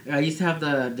 Mm-hmm. I used to have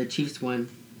the Chiefs one,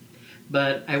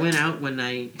 but I went out one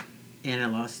night and I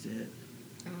lost it.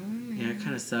 Yeah, it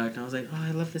kind of sucked. I was like, oh, I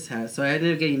love this hat. So I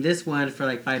ended up getting this one for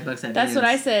like $5 at That's what I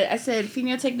Vans. said. I said,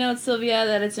 Fino, take notes, Sylvia,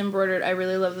 that it's embroidered. I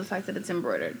really love the fact that it's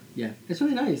embroidered. Yeah, it's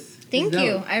really nice. Thank It's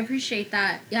you. dope. I appreciate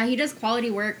that. Yeah, he does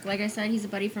quality work. Like I said, he's a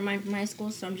buddy from from high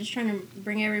school, so I'm just trying to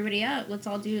bring everybody up. Let's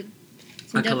all do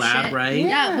some A dope collab, shit. right? Yeah,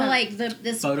 Yeah. but like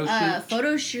this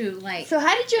Photo shoot? like. So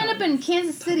how did you end up in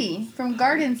Kansas City from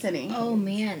Garden City? Oh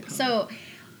man. So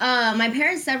my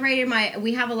parents separated.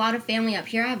 We have a lot of family up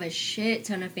here. I have a shit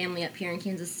ton of family up here in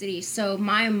Kansas City. So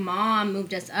my mom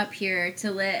moved us up here to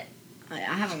let. I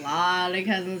have a lot of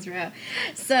cousins, bro.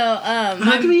 So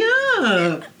Hook me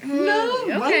up. No,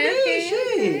 okay, one day, okay,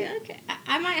 shit. okay.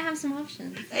 I might have some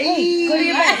options. Hey, go to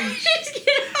your bed. Just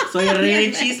kidding. So you're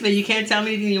ready, chisme. You can't tell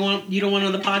me anything you don't want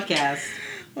on the podcast.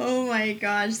 Oh my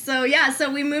gosh. So yeah, so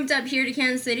we moved up here to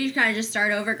Kansas City to kind of just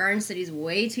start over. Garden City's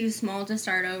way too small to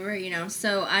start over, you know.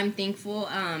 So I'm thankful.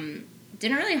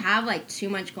 Didn't really have like too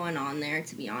much going on there,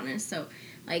 to be honest. So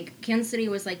like Kansas City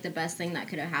was like the best thing that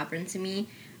could have happened to me.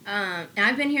 And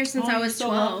I've been here since I was so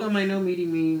 12. welcome. I know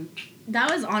meeting me.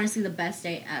 That was honestly the best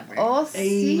day ever. Oh,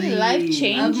 see, Hey. life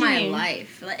changing. Of my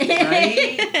life.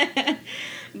 Right?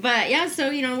 But yeah, so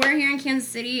you know, we're here in Kansas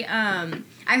City.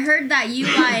 I heard that you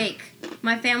like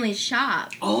my family's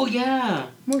shop. Oh yeah.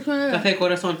 Café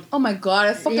Corazon. Oh my god,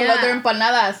 I fucking Yeah. love their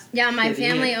empanadas. Yeah, my Yeah,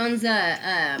 family yeah. owns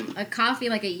a coffee,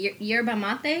 like a yerba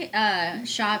mate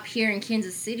shop here in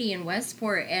Kansas City in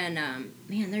Westport, and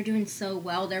man, they're doing so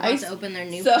well. They're about to open their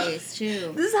new place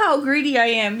too. This is how greedy I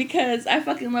am because I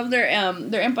fucking love their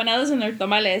empanadas and their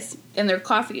tamales and their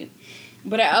coffee.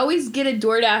 But I always get a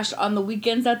DoorDash on the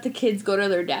weekends that the kids go to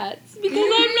their dad's because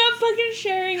I'm not fucking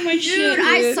sharing my shit. Dude,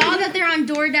 I saw that they're on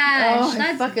DoorDash. Oh, I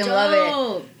That's fucking dope.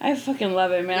 love it. I fucking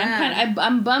love it, man. Yeah.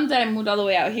 I'm bummed that I moved all the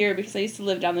way out here because I used to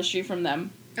live down the street from them.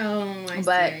 Oh, I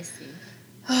But- see.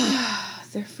 I see.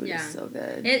 Their food Yeah. is so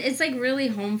good. It's like really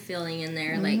home feeling in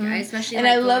there. Like I especially And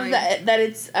like I love going- that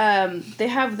it's they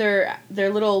have their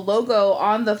little logo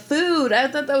on the food. I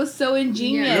thought that was so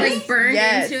ingenious. Yeah, it's like burned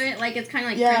Yes. into it, like it's kind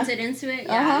of like Yeah. printed into it.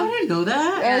 Yeah. Uh-huh. I didn't know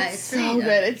that. Yeah, it's it's so pretty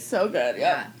good. dope. It's so good.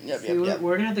 Yep. Yep. See, Yep. we're, Yep.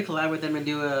 we're gonna have to collab with them and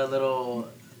do a little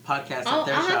podcast I'll at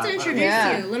their have shop. to introduce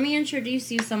Yeah. you. Let me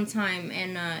introduce you sometime.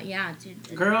 And yeah,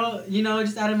 dude. Girl,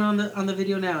 just add him on the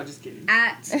video now. Just kidding.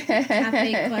 At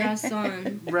Cafe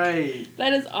Corazon. Right.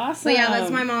 That is awesome. But yeah,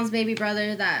 that's my mom's baby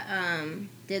brother that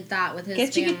did that with his Que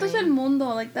chiquito es el family. mundo.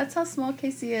 Like that's how small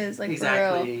KC is. Like for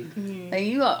real. Exactly. Mhm. Like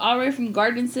you go all the way from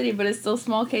Garden City, but it's still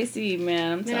small KC,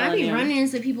 man. I'm Man, telling I be you. running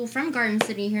into people from Garden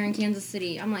City here in Kansas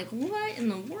City. I'm like, what in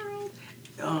the world?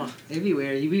 Oh, it'd be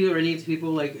weird. You'd be running into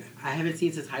people like I haven't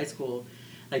seen since high school.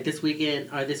 Like this weekend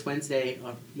or this Wednesday,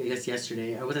 or I guess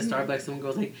yesterday, I was at Starbucks. Someone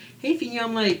goes like, "Hey, Fina,"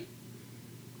 I'm like,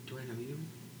 "Do I know you?"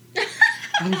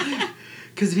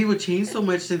 Because people change so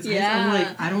much since high school. I'm Yeah.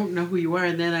 like, I don't know who you are.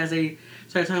 And then as they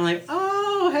start talking, I'm like,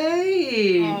 "Oh,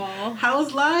 hey, Aw.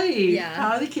 how's life? Yeah. How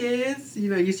are the kids?"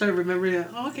 You start remembering.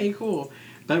 Oh, okay, cool.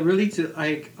 But really,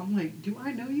 I'm like, do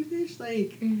I know you, bitch?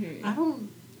 Like, Mhm. I don't.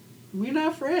 We're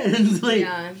not friends. Like,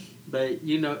 Yeah. but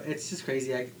it's just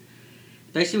crazy.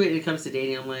 Especially when it comes to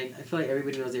dating, I'm like, I feel like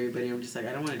everybody knows everybody. I'm just like,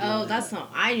 I don't want to do Oh, that. that's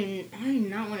not. I do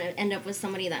not want to end up with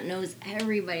somebody that knows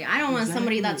everybody. I don't want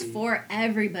somebody that's Exactly. for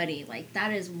everybody. Like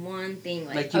that is one thing.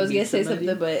 Like, Like, I was you gonna meet say somebody?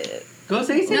 something, but Go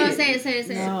say no, it. say it.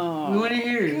 no. We want to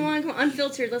hear it. Come on,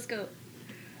 unfiltered. Let's go.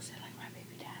 I said like my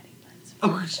baby daddy, but it's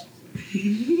Oh,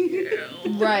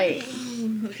 right.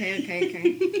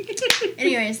 Okay.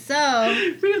 Anyway,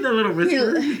 so Bring up that little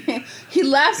whisper. He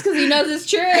laughs because he knows it's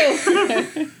true.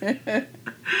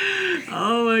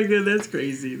 Oh my god, that's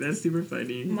crazy. That's super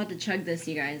funny. I'm about to chug this,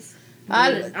 you guys.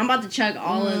 I- I'm about to chug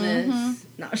all of this.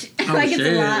 No, Oh like shit! it's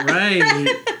a lot.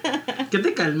 Right. Get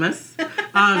the calmas.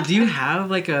 Do you have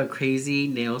like a crazy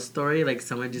nail story? Like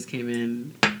someone just came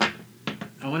in.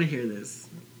 I want to hear this.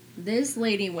 This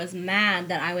lady was mad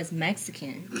that I was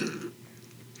Mexican.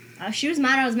 She was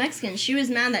mad I was Mexican. She was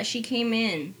mad that she came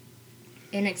in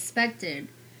and expected,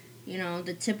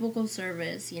 the typical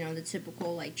service, the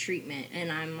typical, like, treatment.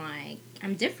 And I'm like,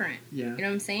 I'm different. Yeah. You know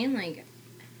what I'm saying? Like,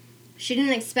 she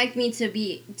didn't expect me to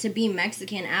be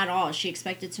Mexican at all. She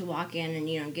expected to walk in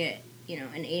and, get,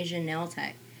 an Asian nail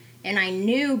tech. And I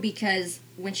knew because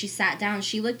when she sat down,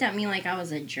 she looked at me like I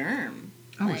was a germ.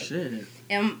 Oh, like, shit.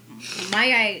 And my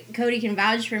guy, Cody, can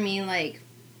vouch for me, like,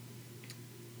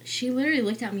 she literally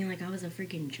looked at me like I was a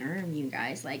freaking germ, you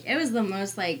guys. Like, it was the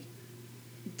most, like,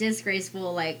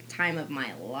 disgraceful, like, time of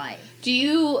my life. Do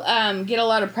you get a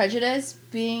lot of prejudice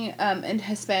being in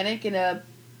Hispanic in a,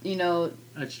 you know,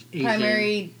 Asian.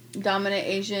 primary dominant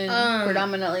Asian,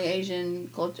 predominantly Asian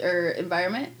culture or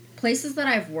environment? Places that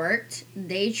I've worked,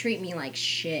 they treat me like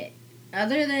shit.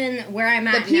 Other than where I'm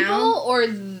at The people now, or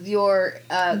your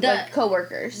like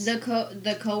coworkers?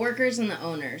 the coworkers and the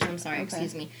owners. I'm sorry, Okay.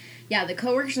 excuse me. Yeah, the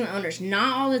coworkers and the owners.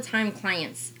 Not all the time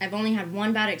clients. I've only had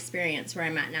one bad experience where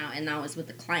I'm at now, and that was with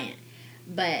the client.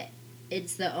 But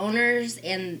it's the owners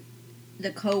and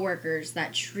the coworkers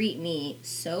that treat me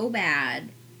so bad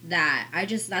that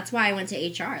that's why I went to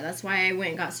HR. That's why I went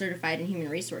and got certified in human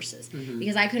resources,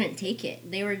 because I couldn't take it.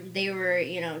 They were,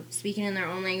 you know, speaking in their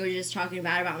own languages, talking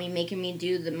bad about me, making me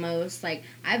do the most. Like,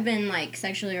 I've been, like,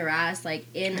 sexually harassed, like,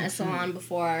 in a salon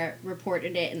before,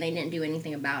 reported it, and they didn't do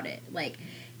anything about it. Like,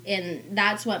 and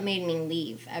that's what made me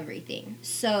leave everything.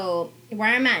 So, where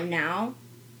I'm at now,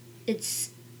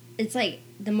 it's like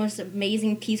the most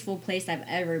amazing, peaceful place I've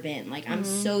ever been. Like, I'm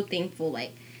so thankful,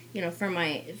 like, you know, for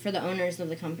the owners of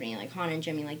the company, like Han and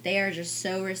Jimmy, like, they are just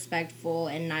so respectful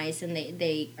and nice, and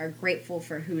they are grateful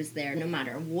for who's there, no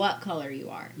matter what color you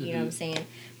are. You know what I'm saying?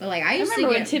 But, like, I used to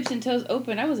remember when Tips and Toes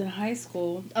opened. I was in high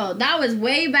school. Oh, that was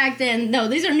way back then. No,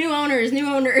 these are new owners. So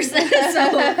going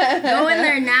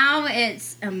there now,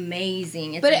 it's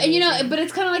amazing. It's amazing. You know, but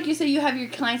it's kind of like you said, you have your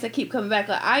clients that keep coming back.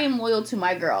 Like, I am loyal to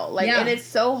my girl. Like, Yeah. and it's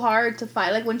so hard to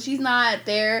find. Like, when she's not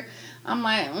there, I'm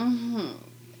like,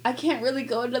 I can't really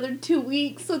go another 2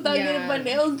 weeks without getting my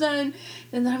nails done.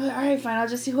 And then I'm like, all right, fine, I'll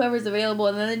just see whoever's available.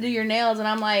 And then they do your nails, and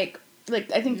I'm like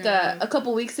I think a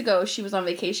couple weeks ago, she was on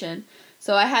vacation.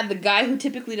 So I had the guy who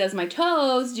typically does my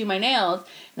toes do my nails.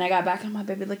 And I got back, and I'm like,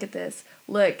 baby, look at this.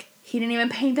 Look, he didn't even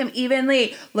paint them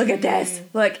evenly. Look at this.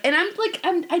 Look. And I'm like,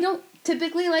 I don't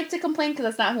typically like to complain because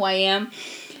that's not who I am.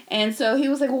 And so he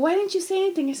was like, well, why didn't you say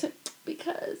anything? I said,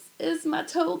 because it's my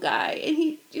toe guy, and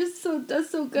he just does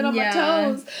so good on my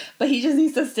toes. But he just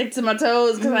needs to stick to my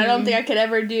toes, because I don't think I could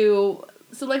ever do.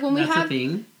 So, like, when we have... That's a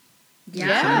thing?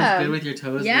 Yeah. Someone's good with your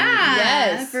toes? Yeah.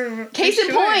 Yes. For Case in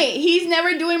sure. point, he's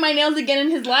never doing my nails again in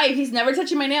his life. He's never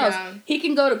touching my nails. Yeah. He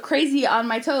can go to crazy on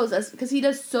my toes, because he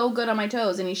does so good on my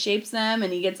toes, and he shapes them,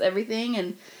 and he gets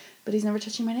everything, but he's never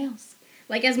touching my nails.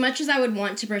 Like, as much as I would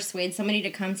want to persuade somebody to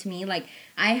come to me, like,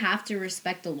 I have to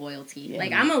respect the loyalty. Yeah.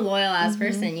 Like, I'm a loyal-ass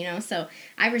person, you know? So,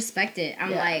 I respect it.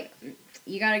 I'm like,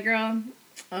 you got a girl?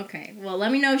 Okay. Well,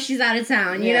 let me know if she's out of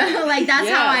town, you know? Like, that's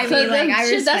how I mean. Like, I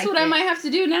respect that's what it. I might have to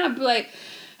do now. Be like,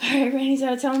 all right, Randy's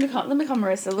out of town. Let me call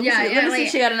Marissa. Let me see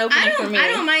if she got an opening for me. I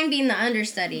don't mind being the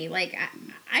understudy. Like,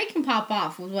 I can pop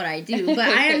off with what I do, but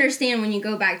I understand when you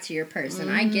go back to your person.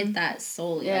 I get that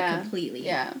solely, like, completely.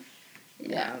 Yeah.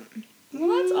 Well,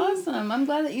 that's awesome. I'm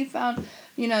glad that you found,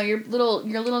 you know, your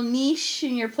little niche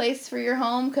and your place for your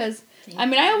home. Because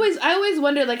I always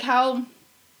wonder, like, how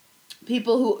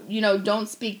people who, you know, don't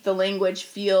speak the language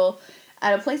feel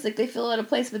at a place. Like, they feel at a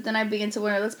place, but then I begin to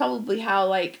wonder, that's probably how,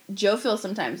 like, Joe feels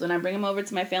sometimes when I bring him over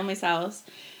to my family's house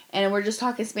and we're just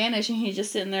talking Spanish and he's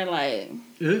just sitting there like,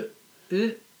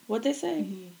 what'd they say?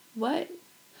 What?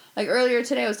 Like, earlier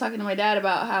today I was talking to my dad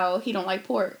about how he don't like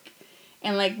pork.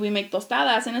 And, like, we make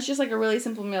tostadas, and it's just, like, a really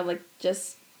simple meal, like,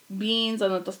 just beans on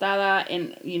the tostada,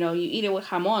 and, you know, you eat it with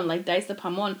jamon, like, diced up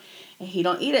jamon, and he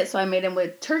don't eat it, so I made him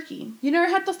with turkey. You never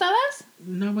had tostadas?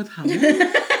 No, with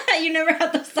jamon. You never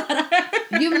had tostada.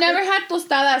 You've never had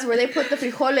tostadas where they put the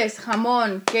frijoles,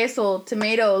 jamon, queso,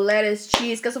 tomato, lettuce,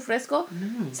 cheese, queso fresco,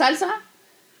 salsa?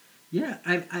 Yeah,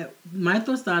 my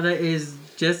tostada is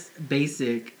just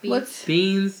basic. What's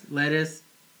beans, lettuce,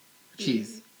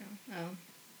 cheese. Oh.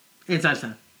 And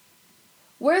salsa.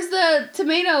 Where's the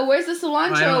tomato? Where's the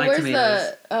cilantro? I don't like Where's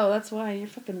tomatoes. that's why. You're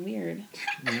fucking weird.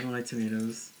 I don't like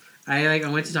tomatoes. I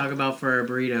went to Taco Bell for a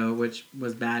burrito, which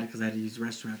was bad because I had to use the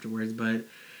restroom afterwards, but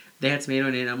they had tomato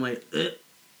in it, and I'm like, ugh,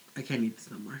 I can't eat this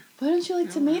no more. Why don't you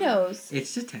like tomatoes?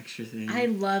 It's just a texture thing. I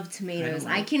love tomatoes.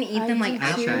 I like can eat them like I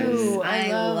apples. tried.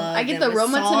 I get them the with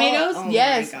Roma salt. tomatoes. Oh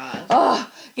yes. my gosh.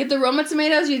 Oh, get the Roma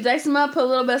tomatoes. You dice them up, put a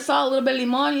little bit of salt, a little bit of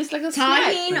limon. It's like a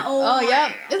Tahini. snack. Oh,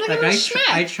 yeah. It's like a little snack.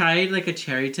 I tried like a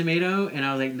cherry tomato, and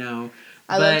I was like, no.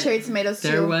 I love cherry tomatoes too.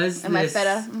 There was and my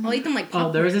feta. I'll eat them like popcorn.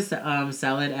 Oh, there was this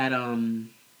salad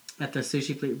at the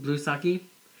sushi place, Blue Sake,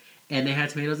 and they had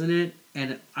tomatoes in it,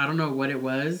 and I don't know what it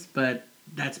was, but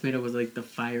that tomato was like the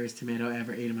firest tomato I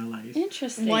ever ate in my life.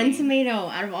 Interesting. One tomato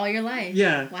out of all your life.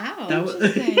 Yeah. Wow. That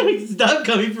was stop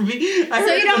coming for me.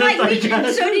 So you don't like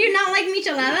so do you not like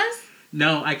micheladas?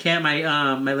 No, I can't.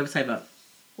 My lips type up.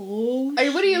 Oh,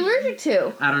 What are you allergic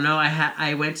to? I don't know.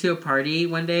 I went to a party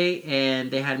one day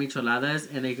and they had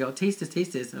micheladas and they go, taste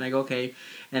this, and I go, okay.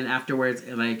 And afterwards,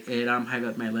 it hyped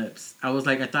up my lips. I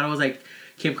thought I was like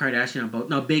Kim Kardashian on both.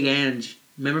 No, Big Ange.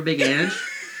 Remember Big Ange?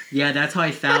 Yeah, that's how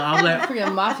I felt. I was like,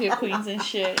 Freaking mafia queens and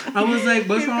shit. I was like,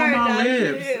 what's wrong with my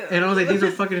lips? And I was like, these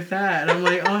are fucking fat. And I'm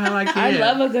like, oh, how I can't. I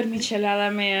love a good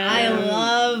michelada, man. I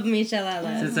love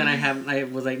micheladas. Since then, I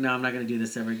was like, no, I'm not gonna do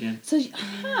this ever again. So, any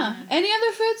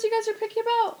other foods you guys are picky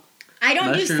about? I don't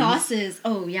Mushrooms. do sauces.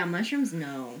 Oh yeah, mushrooms.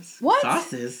 No. What?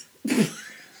 Sauces?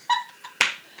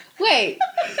 Wait,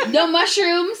 no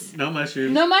mushrooms? No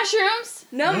mushrooms. No mushrooms?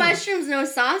 No No. mushrooms, no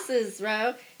sauces,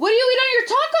 bro. What do you eat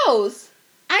on your tacos?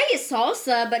 I eat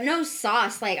salsa, but no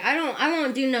sauce. Like I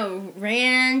won't do no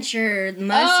ranch or mustard Because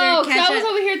I was ketchup.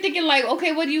 over here thinking like,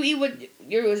 okay, what do you eat?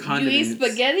 Do you eat Condiments.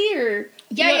 spaghetti or?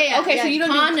 Yeah. Okay, so you don't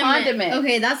do condiment.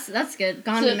 Okay, that's good.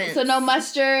 Condiments. So no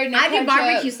mustard. No I do ketchup.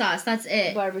 barbecue sauce. That's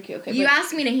it. Barbecue. Okay. You but-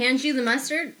 asked me to hand you the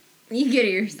mustard. You get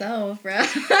it yourself, bro.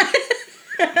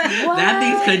 That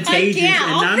thing's I contagious. can't.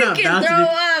 And I'll I'm not freaking about throw to up.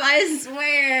 I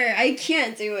swear. I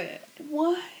can't do it.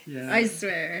 What? do. Yeah. I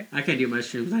swear. I can't do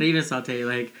mushrooms. Not even saute.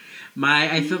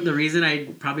 I feel the reason I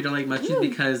probably don't like mushrooms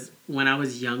because when I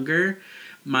was younger,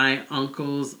 my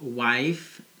uncle's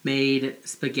wife made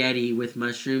spaghetti with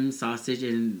mushroom, sausage,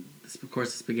 and of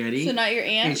course spaghetti. So not your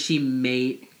And aunt? she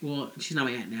made, well, she's not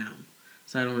my aunt now,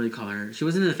 so I don't really call her. She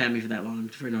wasn't in the family for that long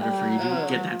for in order for you to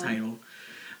get that title.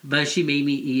 But she made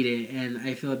me eat it, and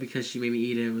I feel like because she made me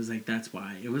eat it, it was like, that's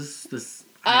why. It was this...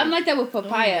 I'm like that with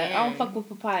papaya. man. I don't fuck with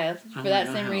papaya for that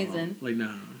same reason. Like, no.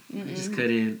 I Mm-mm. just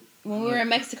couldn't. When we were in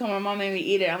Mexico, my mom made me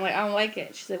eat it. I'm like, I don't like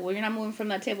it. She's like, well, you're not moving from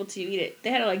that table till you eat it.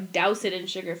 They had to like douse it in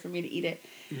sugar for me to eat it.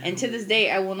 And to this day,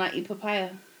 I will not eat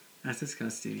papaya. That's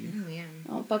disgusting. Oh yeah. I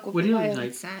don't fuck with What do you papaya. like?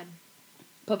 It's sad.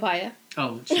 Papaya.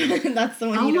 Oh, shit. That's the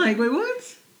one I'm you don't. like, wait,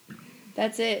 what?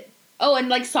 That's it. Oh, and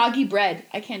like soggy bread.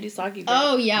 I can't do soggy bread.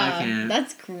 Oh I yeah, can't.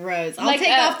 that's gross. I'll Like, take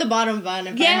off the bottom bun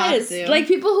if I have yes. to. Like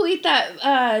people who eat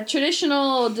that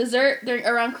traditional dessert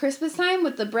around Christmas time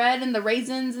with the bread and the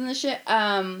raisins and the shit.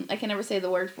 I can never say the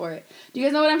word for it. Do you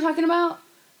guys know what I'm talking about?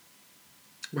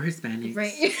 We're Hispanics.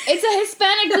 right. It's a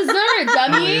Hispanic dessert, Oh,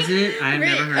 dummy. is it? I've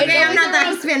never heard Okay, of I'm it. not that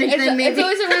Hispanic then, It's maybe.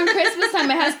 always around Christmas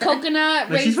time. It has coconut,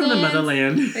 But she's raisins. from the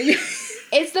motherland.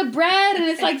 It's the bread and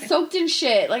it's like soaked in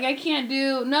shit. Like I can't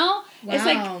do no. It's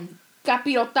like Wow.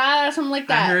 capirotada or something like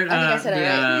that. I heard think I said it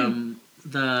right.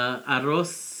 the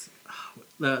arroz,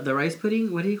 the rice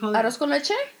pudding. What do you call it? Arroz con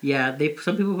leche? Yeah,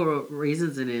 some people put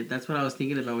raisins in it. That's what I was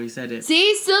thinking about when you said it.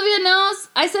 See, Sylvia knows.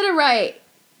 I said it right.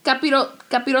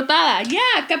 Capirotada.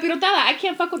 Yeah, capirotada. I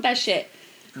can't fuck with that shit.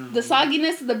 Oh. The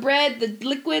sogginess of the bread, the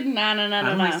liquid. Nah. I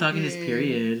don't like sogginess.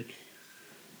 Period.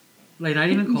 Like not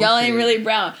even. Y'all ain't cultured. really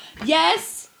brown.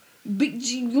 Yes.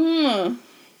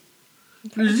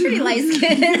 Pretty light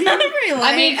skinned. I'm pretty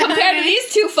light. I mean, compared to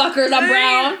these two fuckers, I'm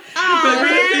brown. Oh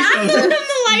man, I'm the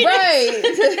lightest.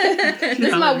 Right. This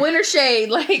is my winter shade.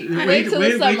 Like, wait till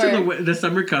the summer. Wait till the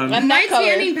summer comes. I'm My that color.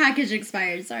 tanning package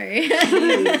expired. Sorry.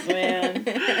 Jeez,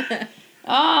 man.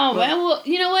 Oh, well,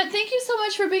 you know what? Thank you so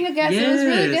much for being a guest. It was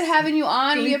really Yes. good having you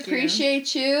on. We Thank you.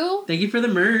 appreciate you. Thank you for the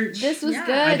merch. This was Yeah.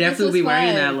 good. I This definitely was will be wearing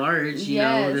fun. that large, you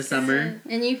know, Yes. this summer.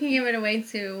 And you can give it away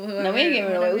to whoever. No, we ain't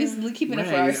giving it away. We keeping it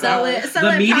for Right. ourselves. Sell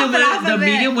The it, medium, profit off the of it.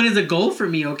 medium one is a goal for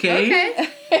me. Okay.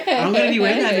 Okay. I'm gonna be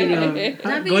wearing that medium.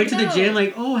 That'd be Going to the dope. gym,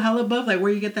 like, oh, hella buff. Like,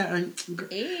 where you get that?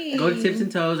 Hey. Go to Tips and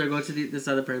Toes or go to this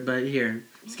other person. But here,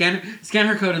 scan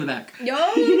her code in the back. Yo,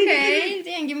 okay.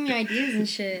 Damn, giving me ideas and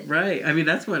shit. Right. I mean,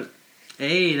 that's what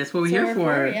we're So here we're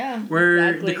for. yeah. We're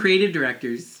Exactly. the creative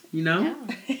directors. You know.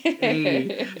 Yeah.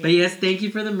 Hey. But yes, thank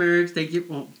you for the merch. Thank you.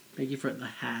 Well, thank you for the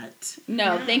hat.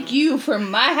 No, thank you for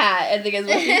my hat. I think it's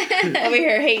looking over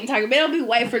here hating, talking. But it'll be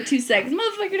white for 2 seconds.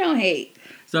 Motherfucker, don't hate.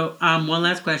 So, one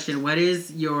last question. What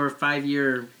is your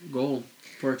 5-year goal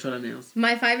for Chola Nails?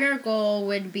 My 5-year goal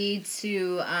would be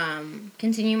to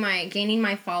continue gaining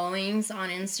my followings on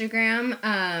Instagram.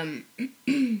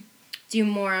 Do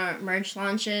more merch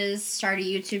launches, start a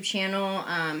YouTube channel,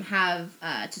 have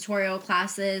tutorial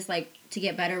classes like to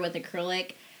get better with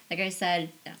acrylic. Like I said,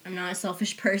 I'm not a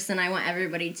selfish person. I want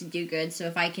everybody to do good. So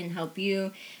if I can help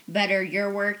you better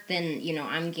your work, then, you know,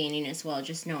 I'm gaining as well.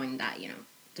 Just knowing that, you know,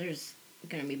 there's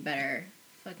going to be better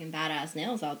fucking badass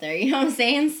nails out there. You know what I'm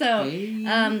saying? So Hey.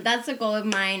 that's a goal of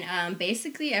mine.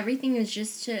 Basically, everything is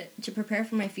just to prepare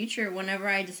for my future. Whenever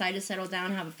I decide to settle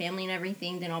down, have a family and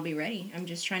everything, then I'll be ready. I'm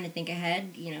just trying to think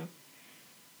ahead, you know.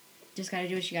 Just got to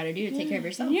do what you got to do to take care of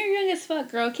yourself. You're young as fuck,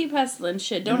 girl. Keep hustling.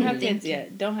 Shit. Don't have Thank kids you.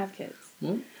 yet. Don't have kids.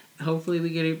 Well, hopefully we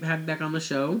get to have you back on the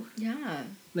show Yeah.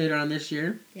 later on this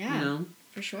year. Yeah. You know.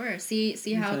 For sure. See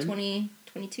how Okay.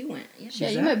 22 went. Yeah.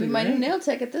 Shit, you might be my new nail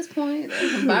tech at this point.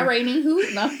 By rating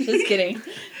who? No, I'm just kidding.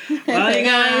 Well, you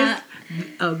guys.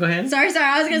 Oh, go ahead. Sorry.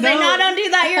 I was gonna say no. Don't do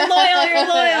that. You're loyal.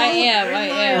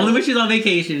 I am. Only when she's on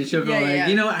vacation, she'll go Yeah.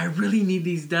 you know, I really need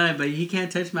these done, but he can't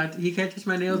touch my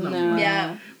nails no more.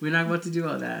 Yeah. We're not about to do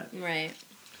all that. Right.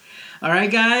 All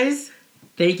right, guys.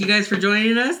 Thank you guys for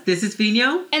joining us. This is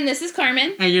Fino. And this is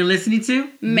Carmen. And you're listening to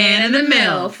Man in the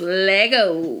MILF.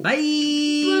 Lego. Bye.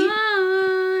 Bye.